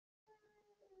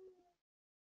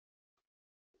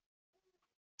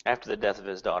 After the death of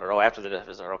his daughter. Oh, after the death of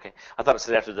his daughter. Okay. I thought it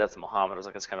said after the death of Muhammad. I was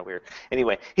like, that's kind of weird.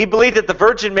 Anyway, he believed that the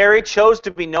Virgin Mary chose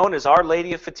to be known as Our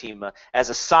Lady of Fatima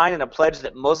as a sign and a pledge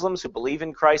that Muslims who believe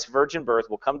in Christ's virgin birth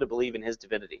will come to believe in his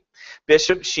divinity.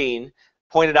 Bishop Sheen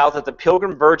pointed out that the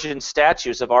pilgrim virgin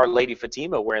statues of Our Lady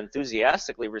Fatima were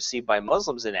enthusiastically received by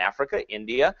Muslims in Africa,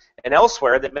 India, and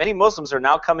elsewhere, that many Muslims are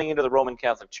now coming into the Roman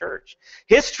Catholic Church.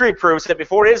 History proves that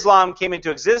before Islam came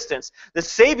into existence, the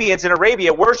Sabians in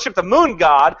Arabia worshipped the moon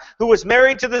god who was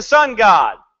married to the sun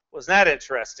god. Wasn't that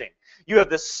interesting? You have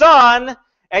the sun,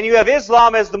 and you have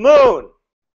Islam as the moon.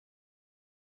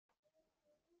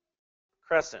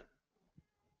 Crescent.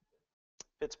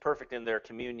 Fits perfect in their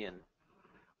communion.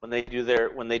 When they do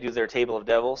their table of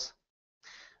devils,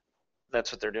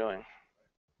 that's what they're doing.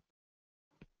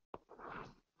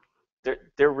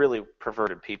 They're really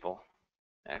perverted people,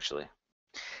 actually.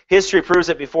 History proves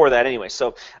it before that anyway.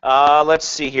 So let's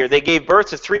see here. They gave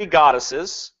birth to 3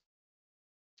 goddesses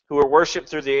who were worshipped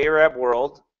through the Arab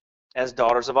world as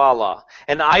daughters of Allah.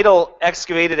 An idol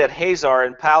excavated at Hazar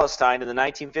in Palestine in the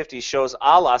 1950s shows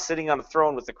Allah sitting on a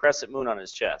throne with the crescent moon on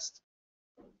his chest.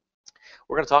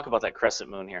 We're going to talk about that crescent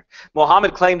moon here.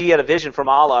 Muhammad claimed he had a vision from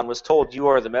Allah and was told, "You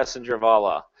are the messenger of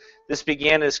Allah." This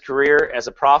began his career as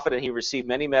a prophet, and he received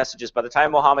many messages. By the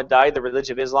time Muhammad died, the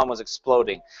religion of Islam was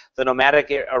exploding. The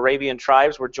nomadic Arabian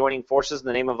tribes were joining forces in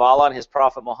the name of Allah and his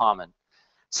prophet Muhammad.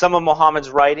 Some of Muhammad's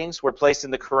writings were placed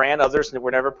in the Quran, others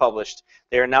were never published.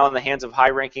 They are now in the hands of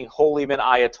high-ranking holy men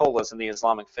ayatollahs in the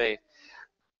Islamic faith.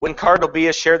 When Cardinal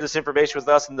Bia shared this information with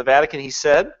us in the Vatican, he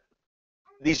said,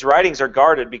 "These writings are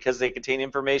guarded because they contain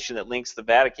information that links the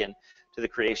Vatican to the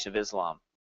creation of Islam."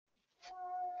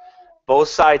 Both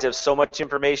sides have so much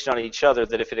information on each other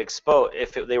that if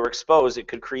they were exposed, it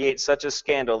could create such a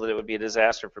scandal that it would be a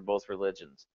disaster for both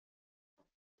religions.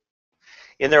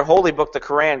 In their holy book, the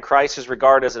Quran, Christ is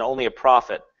regarded as only a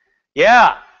prophet.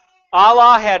 Yeah,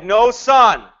 Allah had no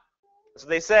son. That's what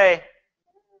they say.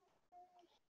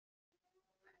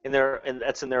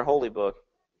 That's in their holy book.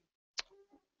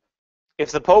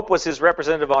 If the Pope was his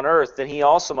representative on earth, then he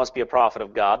also must be a prophet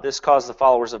of God. This caused the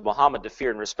followers of Muhammad to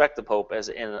fear and respect the Pope as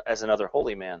another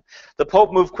holy man. The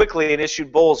Pope moved quickly and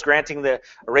issued bulls granting the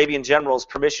Arabian generals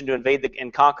permission to invade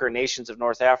and conquer nations of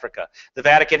North Africa. The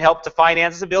Vatican helped to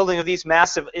finance the building of these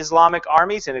massive Islamic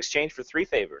armies in exchange for 3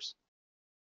 favors.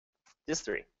 Just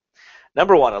 3.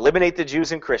 Number 1, eliminate the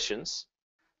Jews and Christians.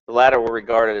 The latter were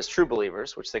regarded as true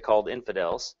believers, which they called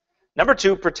infidels. Number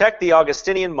 2, protect the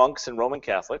Augustinian monks and Roman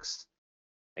Catholics.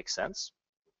 Makes sense.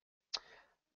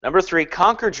 Number 3,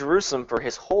 conquer Jerusalem for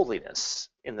his holiness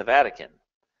in the Vatican.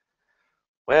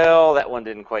 Well, that one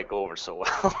didn't quite go over so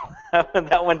well.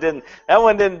 that one didn't,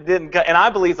 and I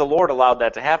believe the Lord allowed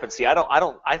that to happen. See,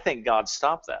 I think God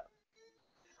stopped that.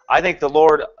 I think the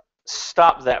Lord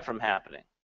stopped that from happening.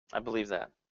 I believe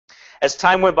that. As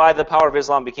time went by, the power of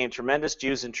Islam became tremendous.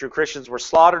 Jews and true Christians were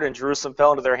slaughtered, and Jerusalem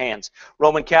fell into their hands.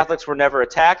 Roman Catholics were never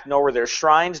attacked, nor were there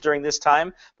shrines during this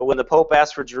time. But when the Pope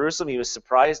asked for Jerusalem, he was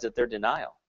surprised at their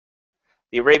denial.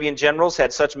 The Arabian generals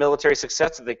had such military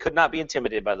success that they could not be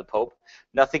intimidated by the Pope.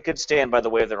 Nothing could stand by the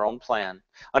way of their own plan.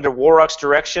 Under Warwick's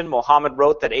direction, Muhammad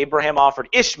wrote that Abraham offered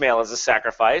Ishmael as a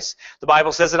sacrifice. The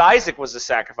Bible says that Isaac was a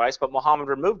sacrifice, but Muhammad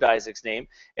removed Isaac's name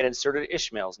and inserted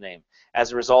Ishmael's name.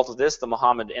 As a result of this, the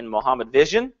Muhammad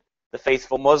vision, the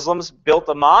faithful Muslims built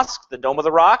a mosque, the Dome of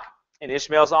the Rock, in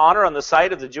Ishmael's honor on the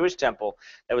site of the Jewish temple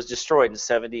that was destroyed in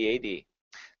 70 AD.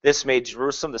 This made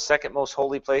Jerusalem the second most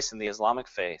holy place in the Islamic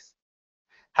faith.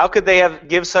 How could they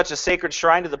give such a sacred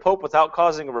shrine to the Pope without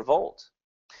causing a revolt?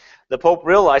 The Pope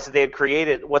realized that they had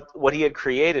created what he had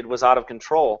created was out of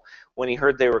control when he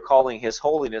heard they were calling His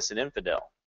Holiness an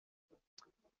infidel.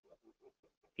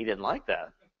 He didn't like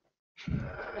that.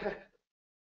 Got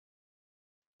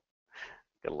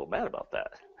a little mad about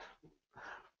that.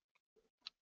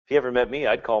 If he ever met me,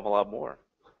 I'd call him a lot more.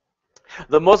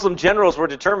 The Muslim generals were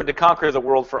determined to conquer the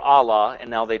world for Allah, and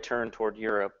now they turned toward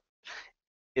Europe.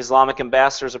 Islamic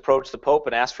ambassadors approached the Pope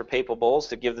and asked for papal bulls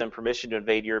to give them permission to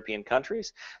invade European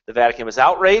countries. The Vatican was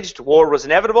outraged. War was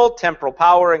inevitable. Temporal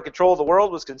power and control of the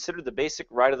world was considered the basic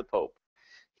right of the Pope.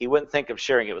 He wouldn't think of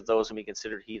sharing it with those whom he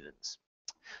considered heathens.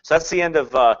 So that's the end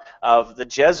of the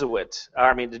Jesuit,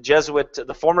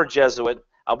 the former Jesuit,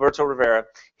 Alberto Rivera,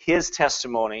 his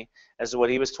testimony as to what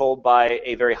he was told by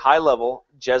a very high-level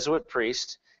Jesuit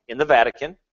priest in the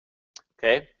Vatican.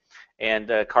 Okay.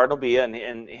 And Cardinal Bia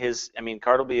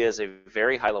Cardinal Bia is a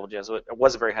very high-level Jesuit, or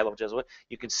was a very high-level Jesuit.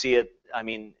 You can see it,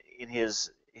 in his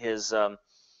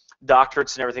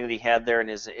doctorates and everything that he had there, and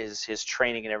his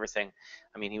training and everything.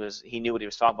 He knew what he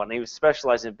was talking about, and he was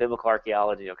specialized in biblical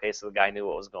archaeology. Okay, so the guy knew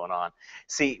what was going on.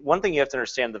 See, one thing you have to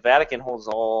understand: the Vatican holds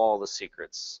all the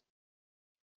secrets.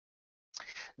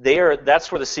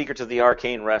 That's where the secrets of the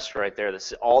arcane rest, right there.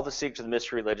 All the secrets of the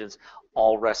mystery religions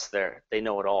all rest there. They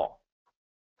know it all.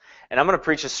 And I'm going to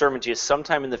preach a sermon to you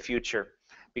sometime in the future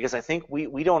because I think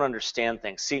we don't understand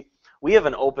things. See, we have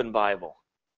an open Bible,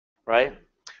 right?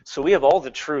 So we have all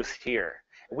the truth here.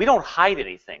 We don't hide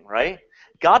anything, right?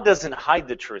 God doesn't hide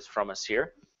the truth from us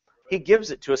here. He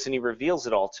gives it to us and He reveals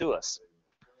it all to us.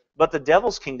 But the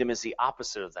devil's kingdom is the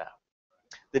opposite of that.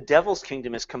 The devil's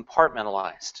kingdom is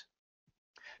compartmentalized.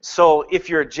 So if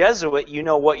you're a Jesuit, you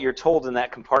know what you're told in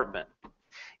that compartment.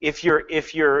 If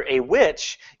you're a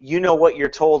witch, you know what you're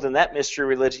told in that mystery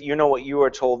religion. You know what you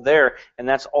are told there, and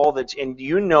that's all that. And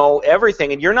you know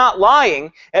everything, and you're not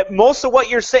lying. At most of what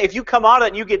you're saying, if you come out of it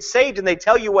and you get saved, and they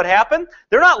tell you what happened,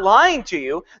 they're not lying to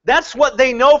you. That's what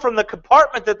they know from the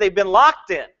compartment that they've been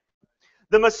locked in.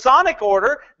 The Masonic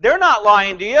order, they're not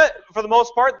lying to you for the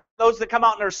most part. Those that come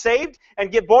out and are saved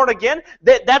and get born again,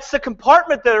 that's the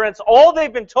compartment they're in. It's all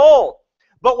they've been told.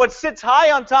 But what sits high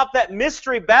on top of that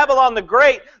mystery, Babylon the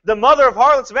Great, the mother of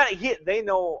harlots, they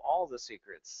know all the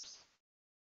secrets.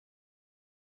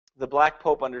 The Black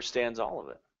Pope understands all of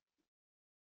it.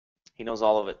 He knows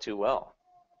all of it too well.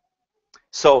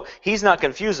 So he's not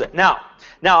confused. Now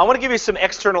I want to give you some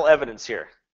external evidence here.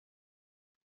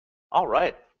 All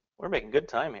right, we're making good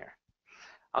time here.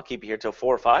 I'll keep you here till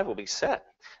 4 or 5. We'll be set.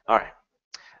 All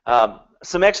right.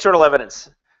 Some external evidence.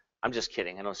 I'm just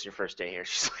kidding. I know it's your first day here.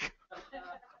 She's like,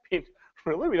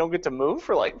 really? We don't get to move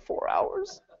for like 4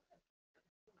 hours?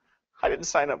 I didn't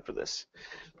sign up for this.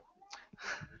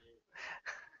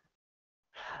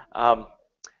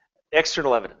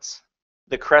 External evidence.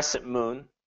 The crescent moon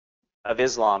of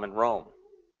Islam in Rome.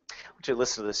 want you to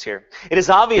listen to this here. It is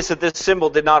obvious that this symbol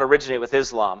did not originate with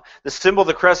Islam. The symbol of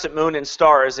the crescent moon and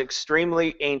star is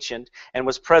extremely ancient and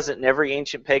was present in every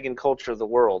ancient pagan culture of the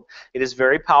world. It is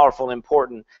very powerful and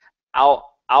important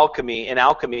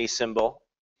alchemy symbol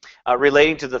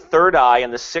relating to the third eye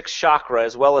and the sixth chakra,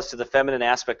 as well as to the feminine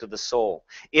aspect of the soul.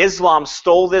 Islam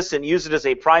stole this and used it as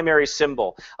a primary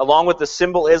symbol. Along with the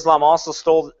symbol, Islam also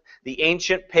stole the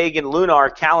ancient pagan lunar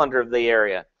calendar of the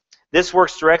area. This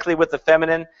works directly with the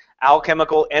feminine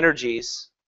alchemical energies,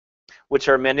 which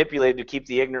are manipulated to keep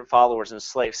the ignorant followers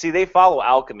enslaved. See, they follow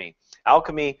alchemy.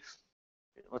 Alchemy,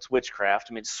 what's witchcraft?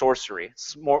 I mean, it's sorcery.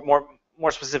 It's more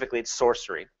specifically, it's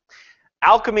sorcery.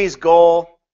 Alchemy's goal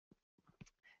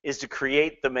is to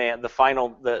create the man, the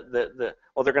final, well,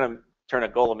 they're going to turn a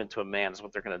golem into a man is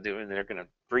what they're going to do, and they're going to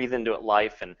breathe into it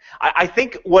life. And I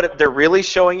think what they're really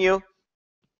showing you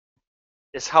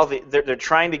is how they're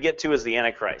trying to get to is the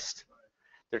Antichrist.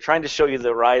 They're trying to show you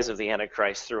the rise of the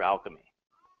Antichrist through alchemy,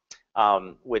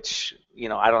 which, you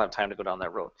know, I don't have time to go down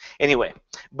that road. Anyway,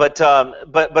 but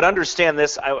understand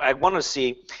this. I want to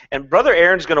see, and Brother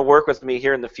Aaron's going to work with me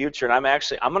here in the future, and I'm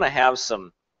going to have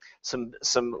some.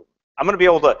 I'm going to be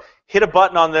able to hit a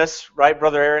button on this, right,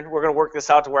 Brother Aaron? We're going to work this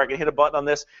out to where I can hit a button on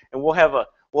this, and we'll have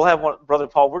one, Brother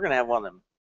Paul. We're going to have one of them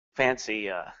fancy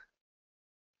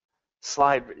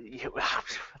slide. I'm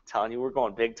telling you, we're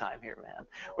going big time here, man.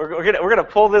 We're gonna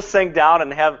pull this thing down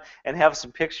and have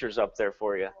some pictures up there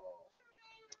for you.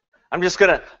 I'm just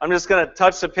gonna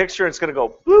touch the picture, and it's gonna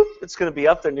go boop. It's gonna be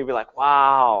up there, and you'll be like,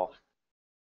 wow.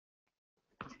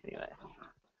 Anyway,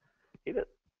 isn't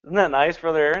that nice,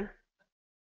 Brother Aaron?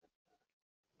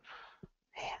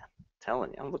 Man, I'm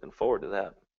telling you, I'm looking forward to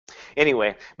that.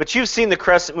 Anyway, but you've seen the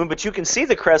crescent moon, but you can see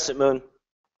the crescent moon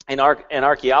in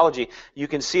archaeology. You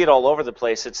can see it all over the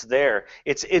place. It's there.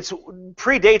 It's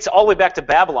predates all the way back to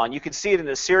Babylon. You can see it in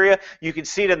Assyria. You can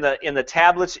see it in the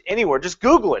tablets anywhere. Just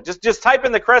Google it. Just type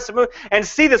in the crescent moon and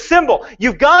see the symbol.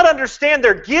 You've got to understand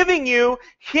they're giving you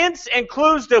hints and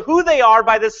clues to who they are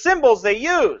by the symbols they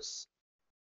use.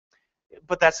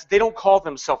 But they don't call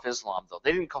themselves Islam, though.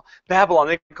 They didn't call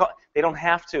Babylon. They don't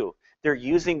have to. They're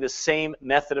using the same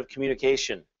method of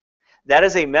communication. That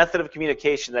is a method of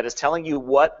communication that is telling you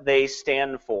what they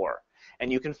stand for.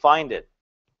 And you can find it.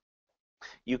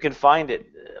 You can find it.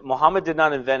 Muhammad did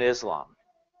not invent Islam.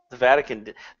 The Vatican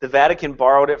did. The Vatican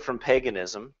borrowed it from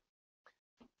paganism,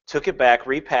 took it back,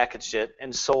 repackaged it,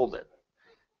 and sold it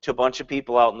to a bunch of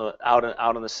people out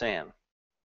in the sand.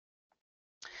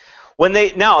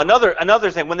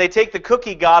 Another thing, when they take the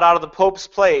cookie god out of the Pope's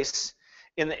place,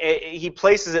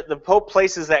 the Pope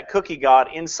places that cookie god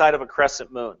inside of a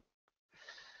crescent moon.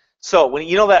 So, when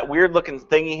you know that weird-looking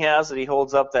thing he has that he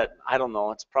holds up that, I don't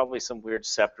know, it's probably some weird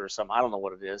scepter or something. I don't know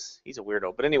what it is. He's a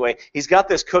weirdo. But anyway, he's got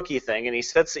this cookie thing, and he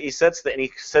says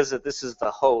that this is the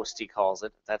host, he calls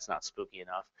it. That's not spooky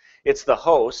enough. It's the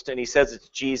host, and he says it's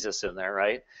Jesus in there,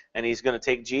 right? And he's going to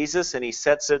take Jesus, and he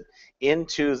sets it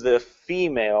into the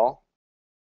female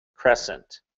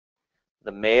crescent.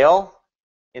 The male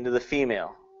into the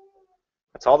female.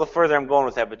 That's all the further I'm going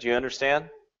with that, but do you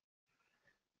understand?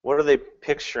 What are they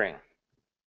picturing?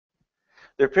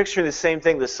 They're picturing the same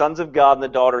thing, the sons of God and the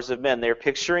daughters of men. They're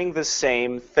picturing the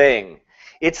same thing.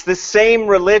 It's the same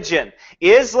religion.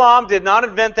 Islam did not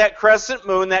invent that crescent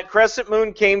moon. That crescent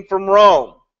moon came from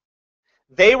Rome.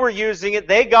 They were using it.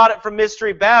 They got it from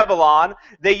Mystery Babylon.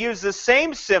 They use the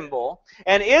same symbol.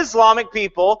 And Islamic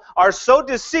people are so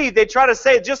deceived, they try to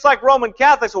say, just like Roman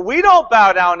Catholics, well, we don't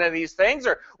bow down to these things,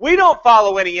 or we don't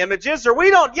follow any images, or we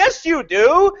don't. Yes, you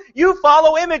do. You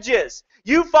follow images.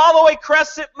 You follow a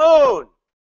crescent moon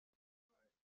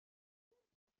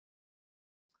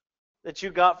that you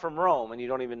got from Rome, and you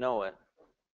don't even know it.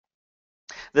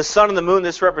 The sun and the moon,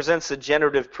 this represents the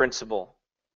generative principle.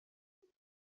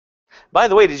 By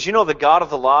the way, did you know the God of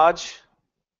the lodge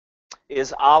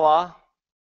is Allah?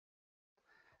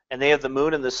 And they have the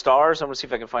moon and the stars. I'm going to see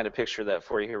if I can find a picture of that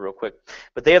for you here real quick.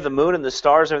 But they have the moon and the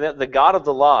stars. The God of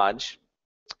the lodge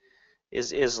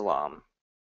is Islam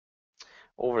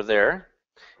over there.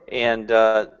 And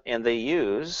they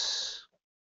use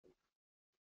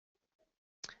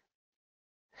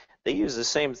the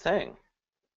same thing.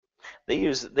 They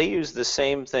use the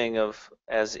same thing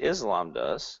as Islam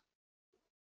does.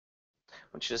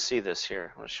 I want you to see this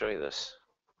here. I want to show you this.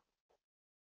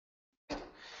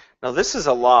 Now this is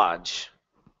a lodge.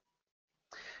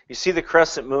 You see the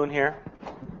crescent moon here?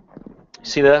 You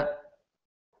see that?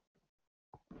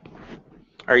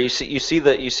 Or you see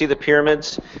the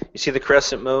pyramids? You see the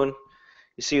crescent moon?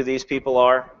 You see who these people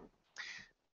are?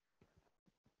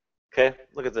 Okay,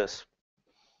 look at this.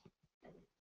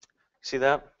 See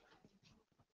that?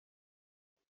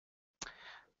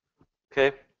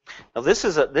 Okay. Now this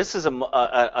is a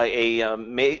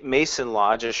Mason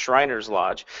lodge, a Shriners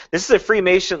Lodge. This is a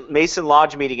Mason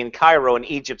lodge meeting in Cairo in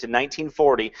Egypt in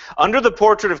 1940 under the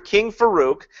portrait of King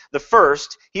Farouk the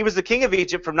First. He was the king of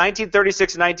Egypt from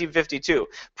 1936 to 1952.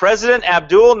 President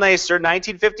Abdul Nasser,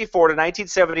 1954 to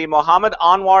 1970. Mohammed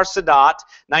Anwar Sadat,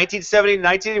 1970 to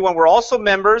 1981, were also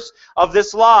members of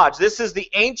this lodge. This is the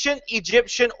ancient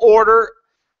Egyptian order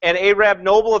and Arab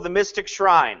noble of the mystic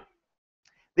shrine.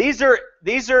 These are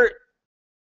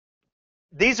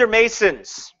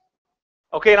Masons.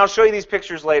 Okay, and I'll show you these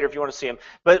pictures later if you want to see them.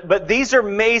 But these are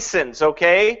Masons,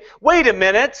 okay? Wait a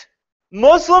minute.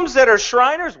 Muslims that are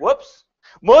Shriners? Whoops.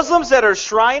 Muslims that are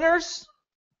Shriners?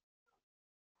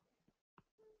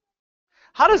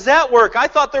 How does that work? I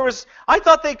thought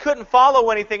they couldn't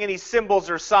follow anything, any symbols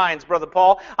or signs, Brother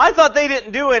Paul. I thought they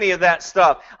didn't do any of that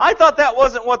stuff. I thought that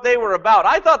wasn't what they were about.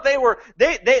 I thought they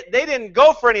didn't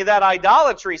go for any of that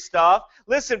idolatry stuff.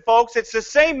 Listen, folks, it's the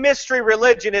same mystery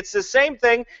religion. It's the same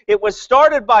thing. It was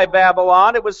started by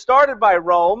Babylon. It was started by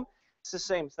Rome. It's the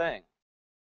same thing.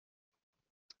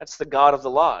 That's the God of the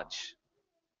lodge.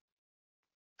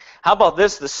 How about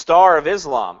this, the Star of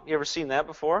Islam? You ever seen that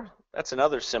before? That's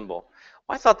another symbol.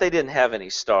 I thought they didn't have any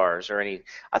stars or I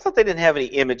thought they didn't have any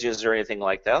images or anything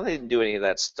like that. They didn't do any of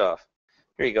that stuff.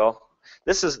 Here you go.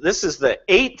 This is the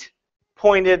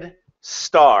 8-pointed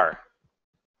star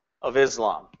of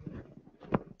Islam.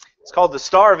 It's called the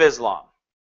Star of Islam.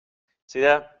 See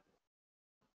that?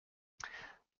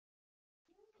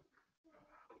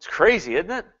 It's crazy,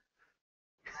 isn't it?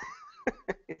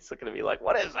 He's looking at me like,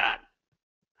 what is that?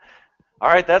 All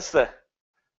right, that's the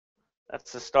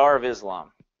Star of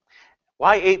Islam.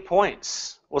 Why 8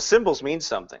 points? Well, symbols mean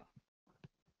something.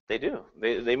 They do.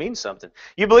 They mean something.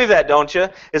 You believe that, don't you?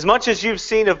 As much as you've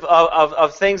seen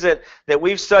of things that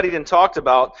we've studied and talked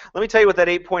about, let me tell you what that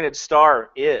 8-pointed star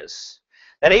is.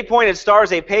 That 8-pointed star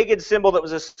is a pagan symbol that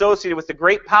was associated with the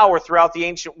great power throughout the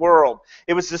ancient world.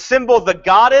 It was the symbol of the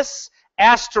goddess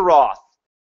Ashtaroth.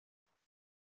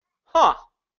 Huh.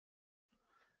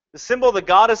 The symbol of the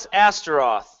goddess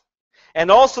Ashtaroth.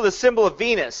 And also the symbol of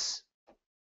Venus.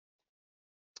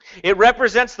 It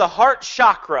represents the heart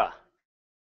chakra.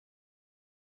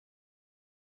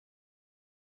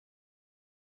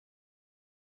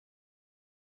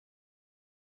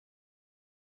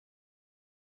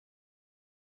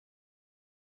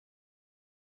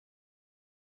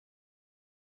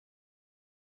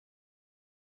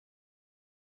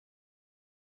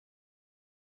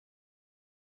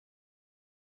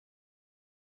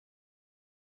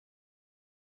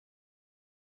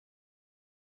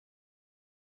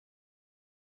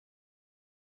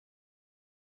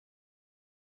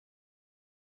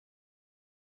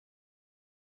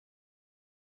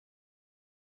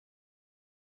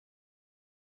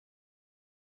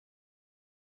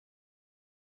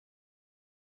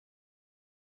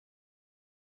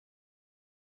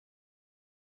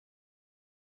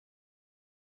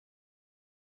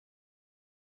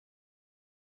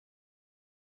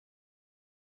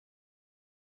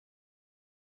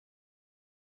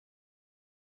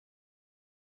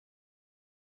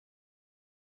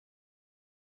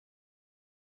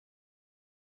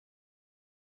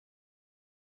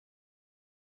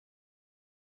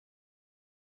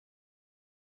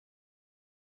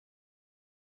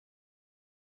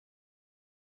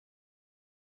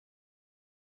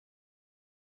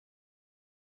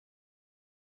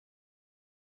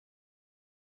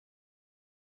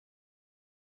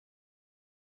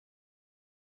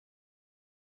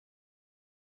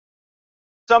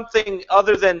 Something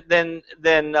other than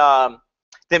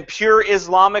pure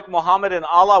Islamic Muhammad and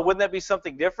Allah, wouldn't that be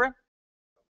something different?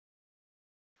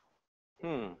 I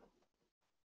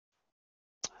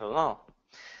don't know.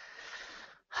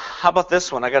 How about this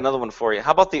one? I got another one for you.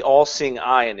 How about the all-seeing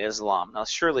eye in Islam? Now,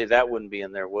 surely that wouldn't be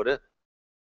in there, would it?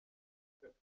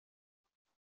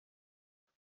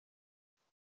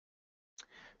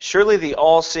 Surely the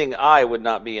all-seeing eye would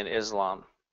not be in Islam.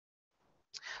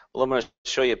 Well, I'm going to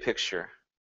show you a picture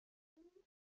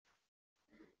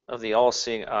of the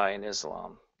all-seeing eye in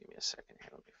Islam. Give me a second here.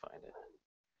 Let me find it.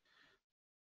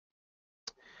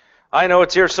 I know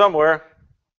it's here somewhere.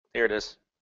 Here it is.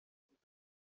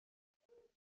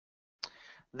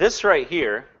 This right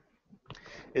here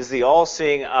is the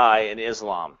all-seeing eye in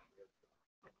Islam.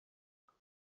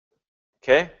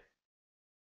 Okay?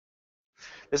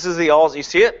 This is the all. You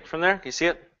see it from there? Can you see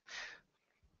it?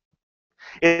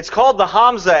 It's called the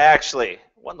Hamza, actually.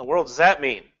 What in the world does that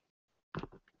mean?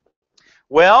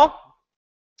 Well,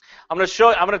 I'm going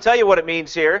to tell you what it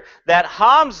means here. That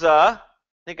Hamza, I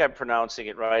think I'm pronouncing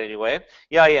it right anyway.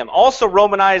 Yeah, I am. Also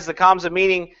romanized the Hamza,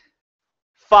 meaning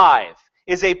 5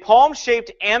 is a palm-shaped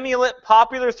amulet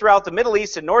popular throughout the Middle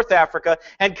East and North Africa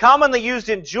and commonly used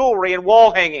in jewelry and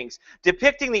wall hangings,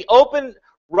 depicting the open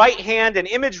right hand, an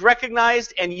image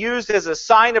recognized and used as a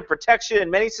sign of protection in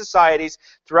many societies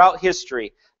throughout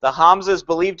history. The Hamza is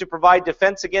believed to provide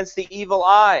defense against the evil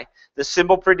eye. The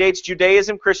symbol predates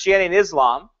Judaism, Christianity, and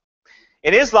Islam.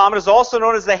 In Islam, it is also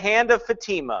known as the Hand of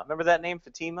Fatima. Remember that name,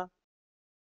 Fatima?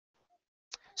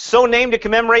 So named to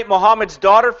commemorate Muhammad's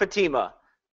daughter, Fatima.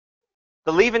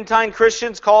 The Levantine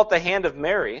Christians call it the Hand of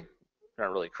Mary. They're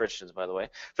not really Christians, by the way.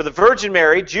 For the Virgin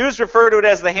Mary, Jews refer to it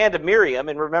as the Hand of Miriam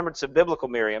in remembrance of biblical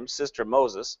Miriam, sister of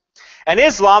Moses. And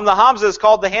Islam, the Hamza, is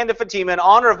called the Hand of Fatima in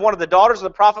honor of one of the daughters of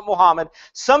the Prophet Muhammad.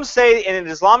 Some say in an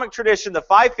Islamic tradition, the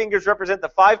 5 fingers represent the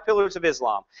 5 pillars of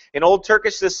Islam. In Old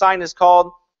Turkish, this sign is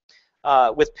called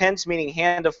with pence, meaning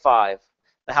Hand of 5.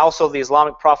 The household of the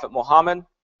Islamic Prophet Muhammad.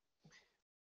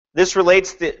 This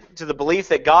relates to the belief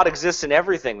that God exists in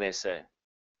everything, they say.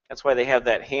 That's why they have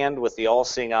that hand with the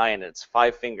all-seeing eye in it. It's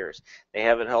 5 fingers. They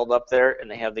have it held up there, and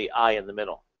they have the eye in the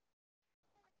middle.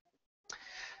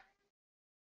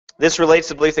 This relates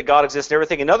to the belief that God exists in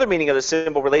everything. Another meaning of the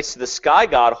symbol relates to the sky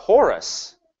god,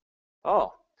 Horus.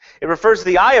 Oh. It refers to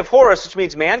the eye of Horus, which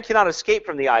means man cannot escape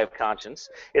from the eye of conscience.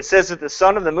 It says that the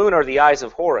sun and the moon are the eyes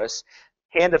of Horus.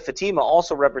 Hand of Fatima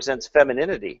also represents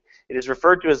femininity. It is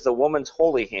referred to as the woman's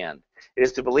holy hand. It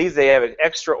is to believe they have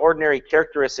extraordinary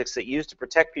characteristics that use to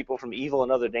protect people from evil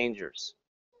and other dangers.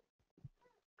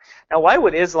 Now, why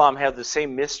would Islam have the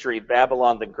same mystery,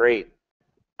 Babylon the Great,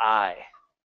 eye?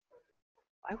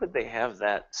 Why would they have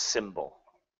that symbol?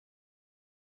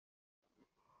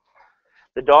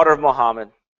 The daughter of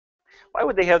Muhammad. Why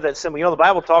would they have that symbol? You know, the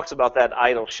Bible talks about that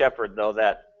idol shepherd, though,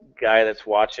 that guy that's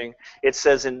watching. It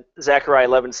says in Zechariah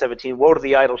 11:17, "Woe to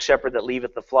the idol shepherd that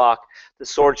leaveth the flock. The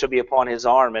sword shall be upon his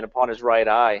arm and upon his right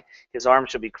eye. His arm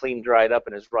shall be clean dried up,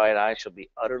 and his right eye shall be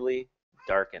utterly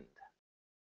darkened."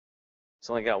 It's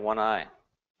only got one eye.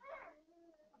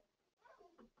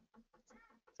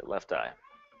 The left eye.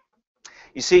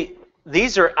 You see,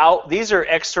 these are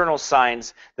external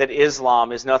signs that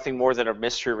Islam is nothing more than a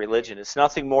mystery religion. It's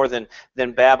nothing more than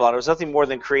Babylon. It was nothing more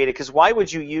than created. Because why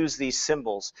would you use these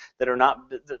symbols they're not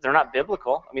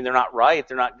biblical? I mean, they're not right.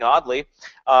 They're not godly.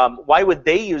 Why would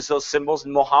they use those symbols?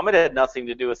 And Muhammad had nothing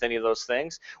to do with any of those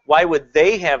things. Why would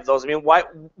they have those? I mean,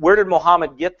 where did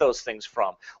Muhammad get those things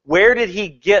from? Where did he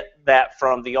get that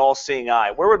from, the all-seeing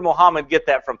eye? Where would Muhammad get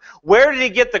that from? Where did he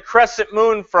get the crescent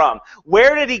moon from?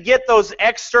 Where did he get those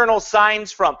external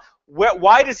signs from?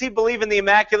 Why does he believe in the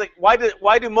immaculate? Why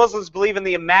do Muslims believe in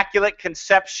the Immaculate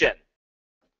Conception?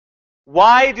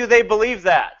 Why do they believe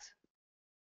that?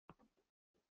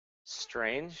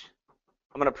 Strange.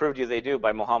 I'm going to prove to you they do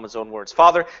by Muhammad's own words.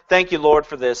 Father, thank you, Lord,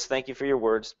 for this. Thank you for your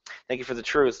words. Thank you for the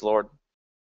truth, Lord.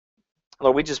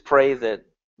 Lord, we just pray that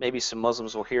maybe some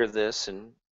Muslims will hear this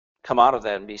and come out of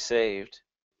that and be saved.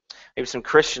 Maybe some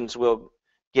Christians will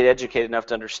get educated enough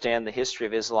to understand the history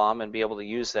of Islam and be able to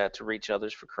use that to reach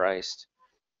others for Christ.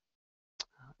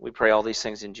 We pray all these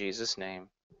things in Jesus' name.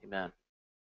 Amen.